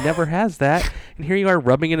have. He never has that, and here you are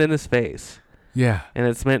rubbing it in his face. Yeah. And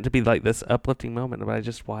it's meant to be like this uplifting moment, but I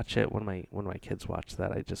just watch it when my kids watch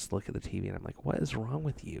that. I just look at the TV and I'm like, what is wrong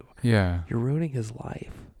with you? Yeah. You're ruining his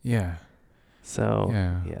life. Yeah. So,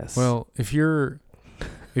 yeah. Yes. Well, if you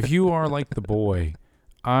are like the boy,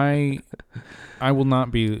 I will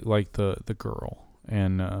not be like the girl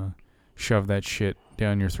and shove that shit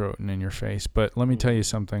down your throat and in your face. But let me tell you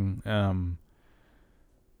something.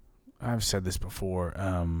 I've said this before.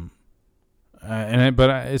 But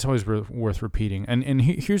it's always worth repeating. And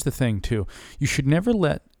here's the thing too: you should never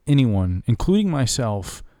let anyone, including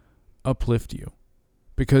myself, uplift you,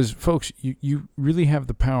 because folks, you really have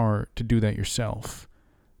the power to do that yourself.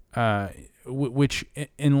 Which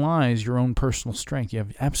in lies your own personal strength. You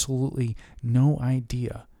have absolutely no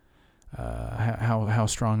idea how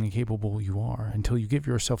strong and capable you are until you give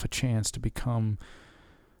yourself a chance to become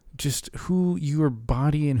just who your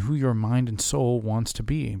body and who your mind and soul wants to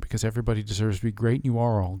be, because everybody deserves to be great. You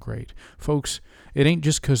are all great. Folks, it ain't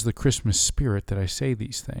just because of the Christmas spirit that I say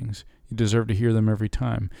these things. You deserve to hear them every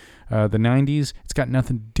time. The 90s, it's got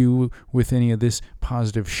nothing to do with any of this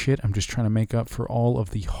positive shit. I'm just trying to make up for all of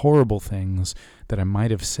the horrible things that I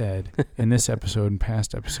might have said in this episode and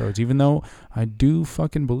past episodes, even though I do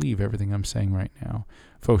fucking believe everything I'm saying right now.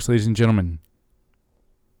 Folks, ladies and gentlemen,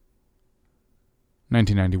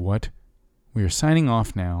 1990 what? We are signing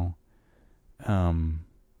off now. Man,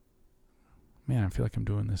 I feel like I'm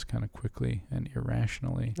doing this kind of quickly and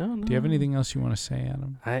irrationally. No. Do you have anything else you want to say,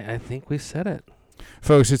 Adam? I think we said it.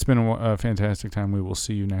 Folks, it's been a fantastic time. We will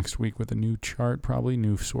see you next week with a new chart, probably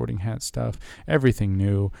new sorting hat stuff, everything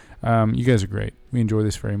new. You guys are great. We enjoy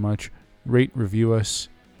this very much. Rate, review us.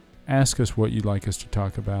 Ask us what you'd like us to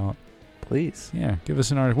talk about. Please. Yeah, give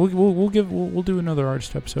us an artist. We'll do another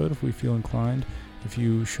artist episode if we feel inclined. If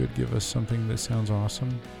you should give us something that sounds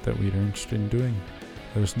awesome that we're interested in doing,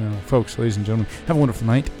 let us know. Folks, ladies and gentlemen, have a wonderful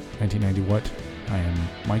night. 1990 what? I am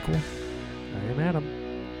Michael. I am Adam.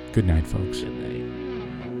 Good night, folks. Good night.